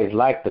 and I always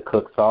liked to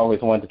cook, so I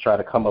always wanted to try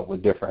to come up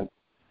with different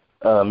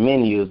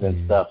menus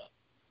and stuff.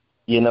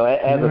 You know,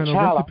 as a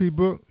child. Recipe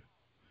book?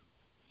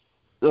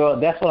 Well,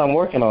 that's what I'm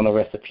working on, a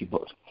recipe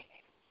book.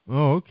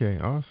 Oh, okay.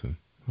 Awesome.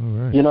 All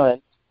right. You know,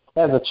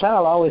 as a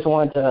child, I always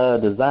wanted to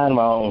design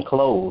my own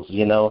clothes,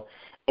 you know.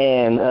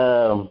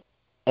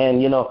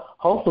 And you know,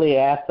 hopefully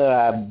after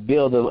I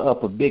build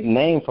up a big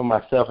name for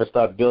myself and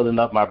start building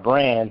up my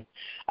brand,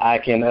 I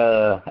can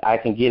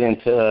get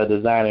into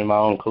designing my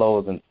own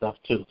clothes and stuff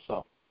too.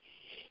 So.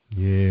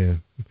 Yeah,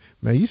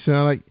 man, you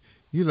sound like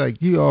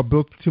you all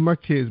built to my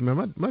kids,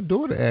 man. My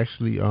daughter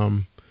actually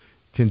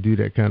can do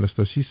that kind of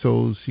stuff. She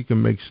sews. She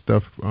can make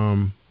stuff.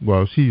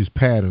 Well, she uses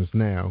patterns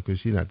now because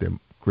she's not that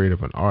great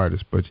of an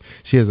artist, but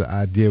she has an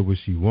idea what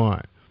she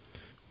wants.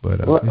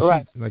 But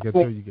right. Like I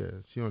told you guys,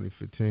 she only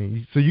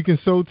 15. So you can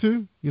sew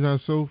too? You know how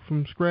to sew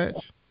from scratch?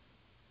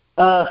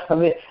 I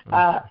mean,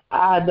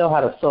 I know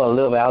how to sew a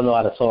little bit. I don't know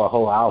how to sew a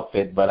whole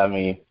outfit, but I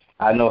mean,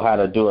 I know how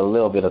to do a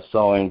little bit of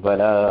sewing.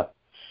 But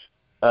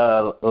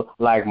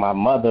like my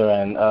mother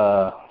and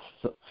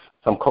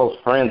some close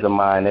friends of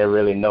mine, they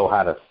really know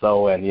how to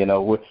sew, and you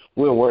know,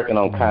 we're working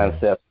on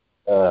concepts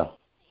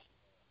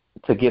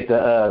to get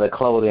the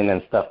clothing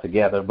and stuff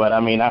together. But I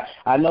mean,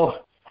 I know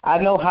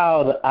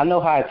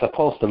how it's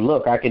supposed to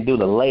look. I can do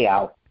the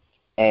layout,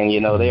 and you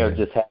know, they'll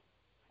just have,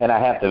 and I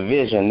have the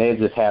vision. They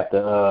just have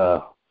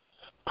to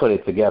put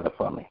it together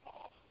for me.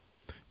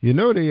 You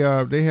know,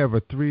 they have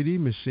a 3D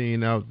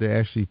machine out that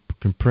actually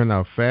can print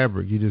out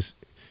fabric. You just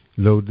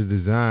load the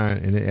design,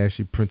 and it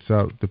actually prints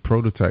out the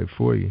prototype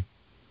for you.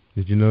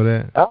 Did you know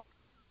that? Oh,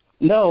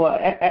 no,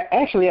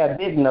 actually, I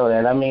didn't know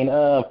that. I mean,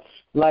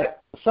 like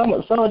some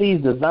of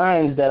these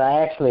designs that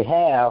I actually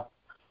have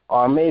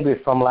are maybe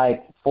from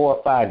like 4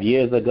 or 5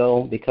 years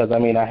ago, because I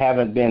mean, I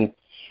haven't been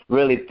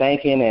really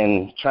thinking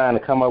and trying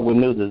to come up with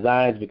new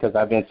designs because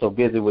I've been so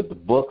busy with the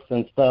books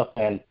and stuff,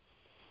 and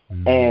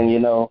you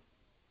know,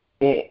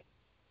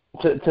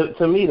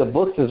 to me, the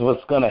books is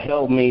what's going to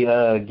help me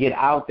get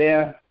out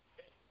there.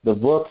 The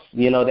books,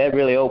 you know, that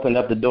really opened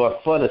up the door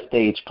for the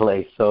stage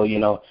play. So, you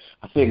know,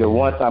 I figure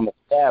once I'm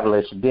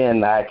established,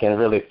 then I can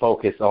really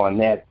focus on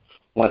that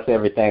once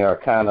everything are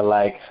kind of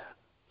like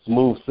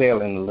smooth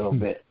sailing a little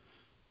bit.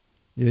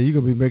 Yeah, you're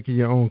going to be making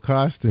your own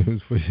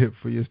costumes for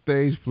your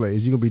stage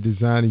plays. You're going to be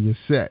designing your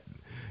set.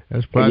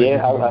 That's probably what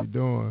you're going to be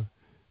doing.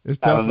 It's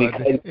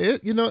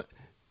tough. You know,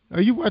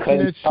 are you watching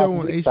that show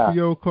on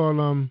HBO called,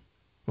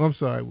 I'm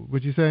sorry,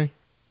 what'd you say?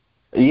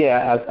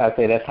 Yeah, I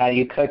say that's how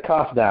you cut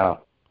costs down.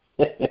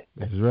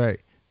 That's right.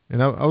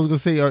 And I was going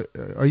to say,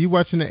 are you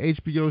watching the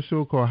HBO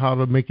show called How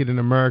to Make It in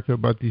America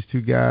about these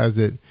two guys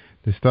that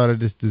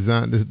started this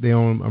design, their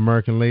own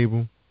American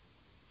label?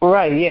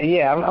 Right,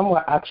 yeah.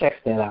 I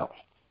checked that out.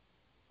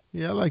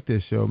 Yeah, I like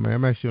that show, man.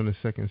 I'm actually on the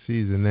second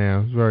season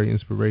now. It's very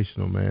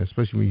inspirational, man,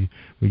 especially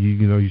when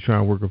you're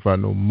trying to work without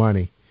no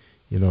money.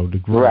 You know, the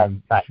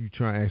grind, if you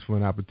try and ask for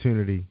an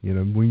opportunity, you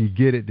know, when you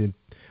get it, then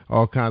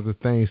all kinds of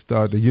things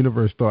the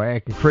universe start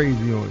acting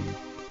crazy on you.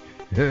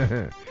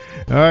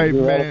 All right,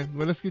 man.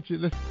 Well, let's get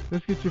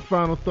your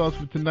final thoughts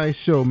for tonight's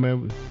show,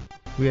 man.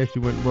 We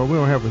actually went. Well, we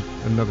don't have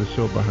another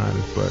show behind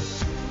us, but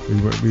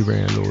we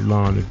ran a little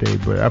long today.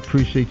 But I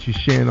appreciate you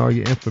sharing all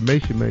your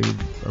information, man.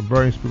 You're a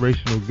very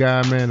inspirational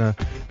guy, man.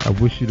 I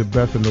wish you the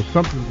best. I know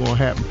something's gonna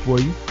happen for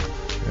you.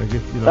 I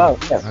guess you know.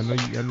 I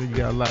know you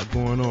got a lot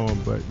going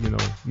on, but you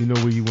know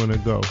where you want to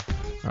go.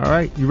 All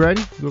right, you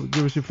ready?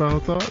 Give us your final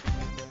thoughts.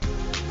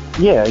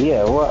 Yeah.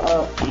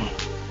 Well,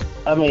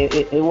 I mean,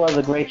 it was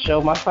a great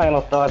show. My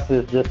final thoughts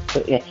is just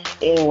to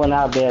anyone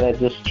out there that's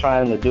just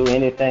trying to do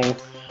anything.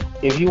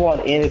 If you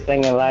want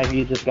anything in life,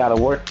 you just got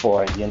to work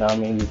for it. You know what I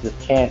mean? You just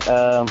can't,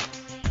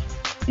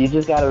 you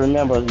just got to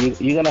remember,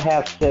 you're going to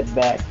have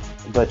setbacks,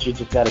 but you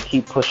just got to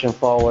keep pushing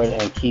forward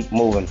and keep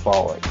moving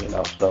forward, you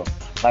know? So,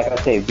 like I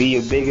say, be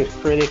your biggest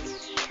critic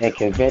and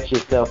convince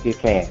yourself you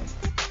can.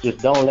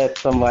 Just don't let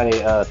somebody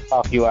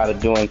talk you out of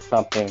doing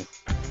something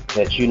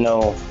that you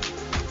know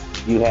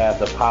you have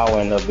the power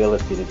and the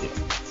ability to do.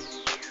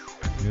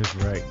 That's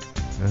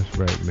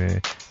right, man.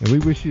 And we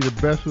wish you the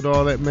best with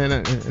all that, man.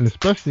 And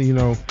especially, you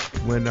know,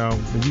 when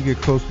you get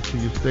closer to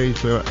your stage,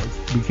 so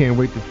we can't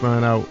wait to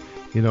find out,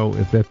 you know,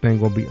 if that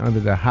thing gonna be under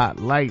the hot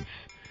lights,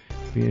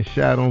 being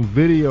shot on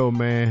video,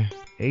 man,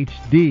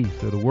 HD,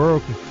 so the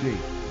world can see.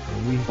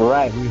 And we hope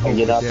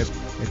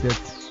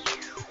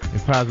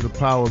And Positive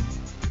Power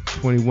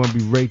 21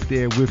 be right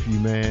there with you,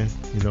 man.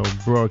 You know,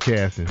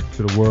 broadcasting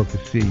so the world can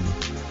see you.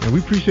 And we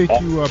appreciate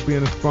you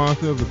being a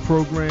sponsor of the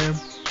program.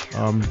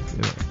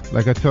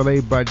 Like I tell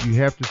everybody, you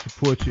have to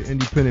support your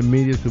independent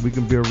media so we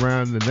can be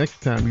around the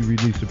next time you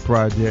release a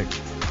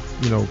project.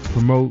 You know,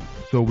 promote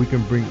so we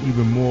can bring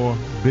even more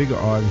bigger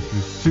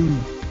audiences to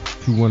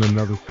one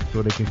another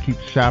so they can keep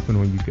shopping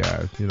on you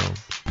guys. You know,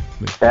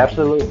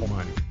 absolutely.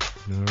 Money.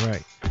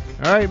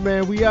 All right,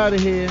 man. We out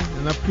of here,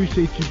 and I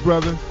appreciate you,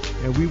 brother.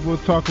 And we will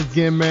talk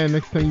again, man.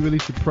 Next time you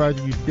release a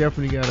project, you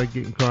definitely gotta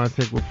get in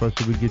contact with us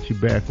so we get you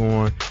back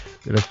on.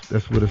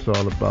 That's what it's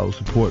all about,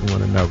 supporting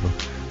one another.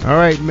 All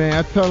right, man.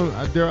 I tell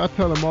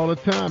them all the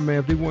time, man,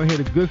 if they want to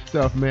hear the good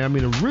stuff, man, I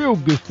mean the real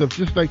good stuff,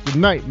 just like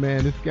tonight,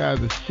 man. This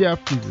guy's a chef,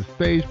 he's a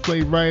stage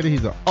play writer,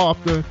 he's an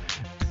author,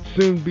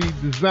 soon-be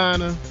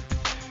designer.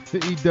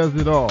 He does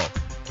it all.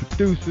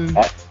 Producing,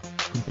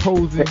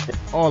 composing,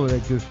 all of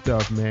that good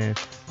stuff, man.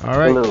 All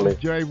right, this is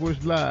Jerry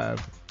Royce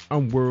Live.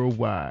 I'm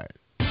worldwide.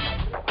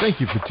 Thank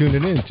you for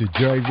tuning in to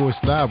Jerry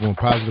Royce Live on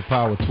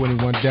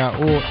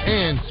PositivePower21.org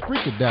and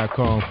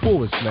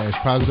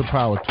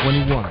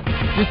Spreaker.com/PositivePower21.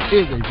 This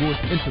is a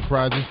Royce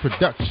Enterprises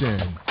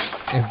production.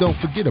 And don't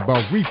forget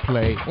about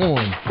replay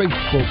on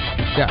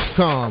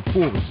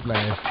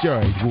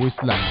Facebook.com/Jerry Royce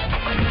Live.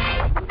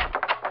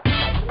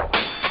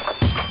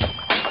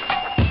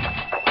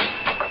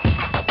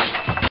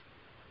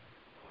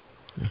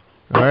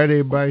 All right,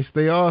 everybody,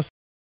 stay awesome.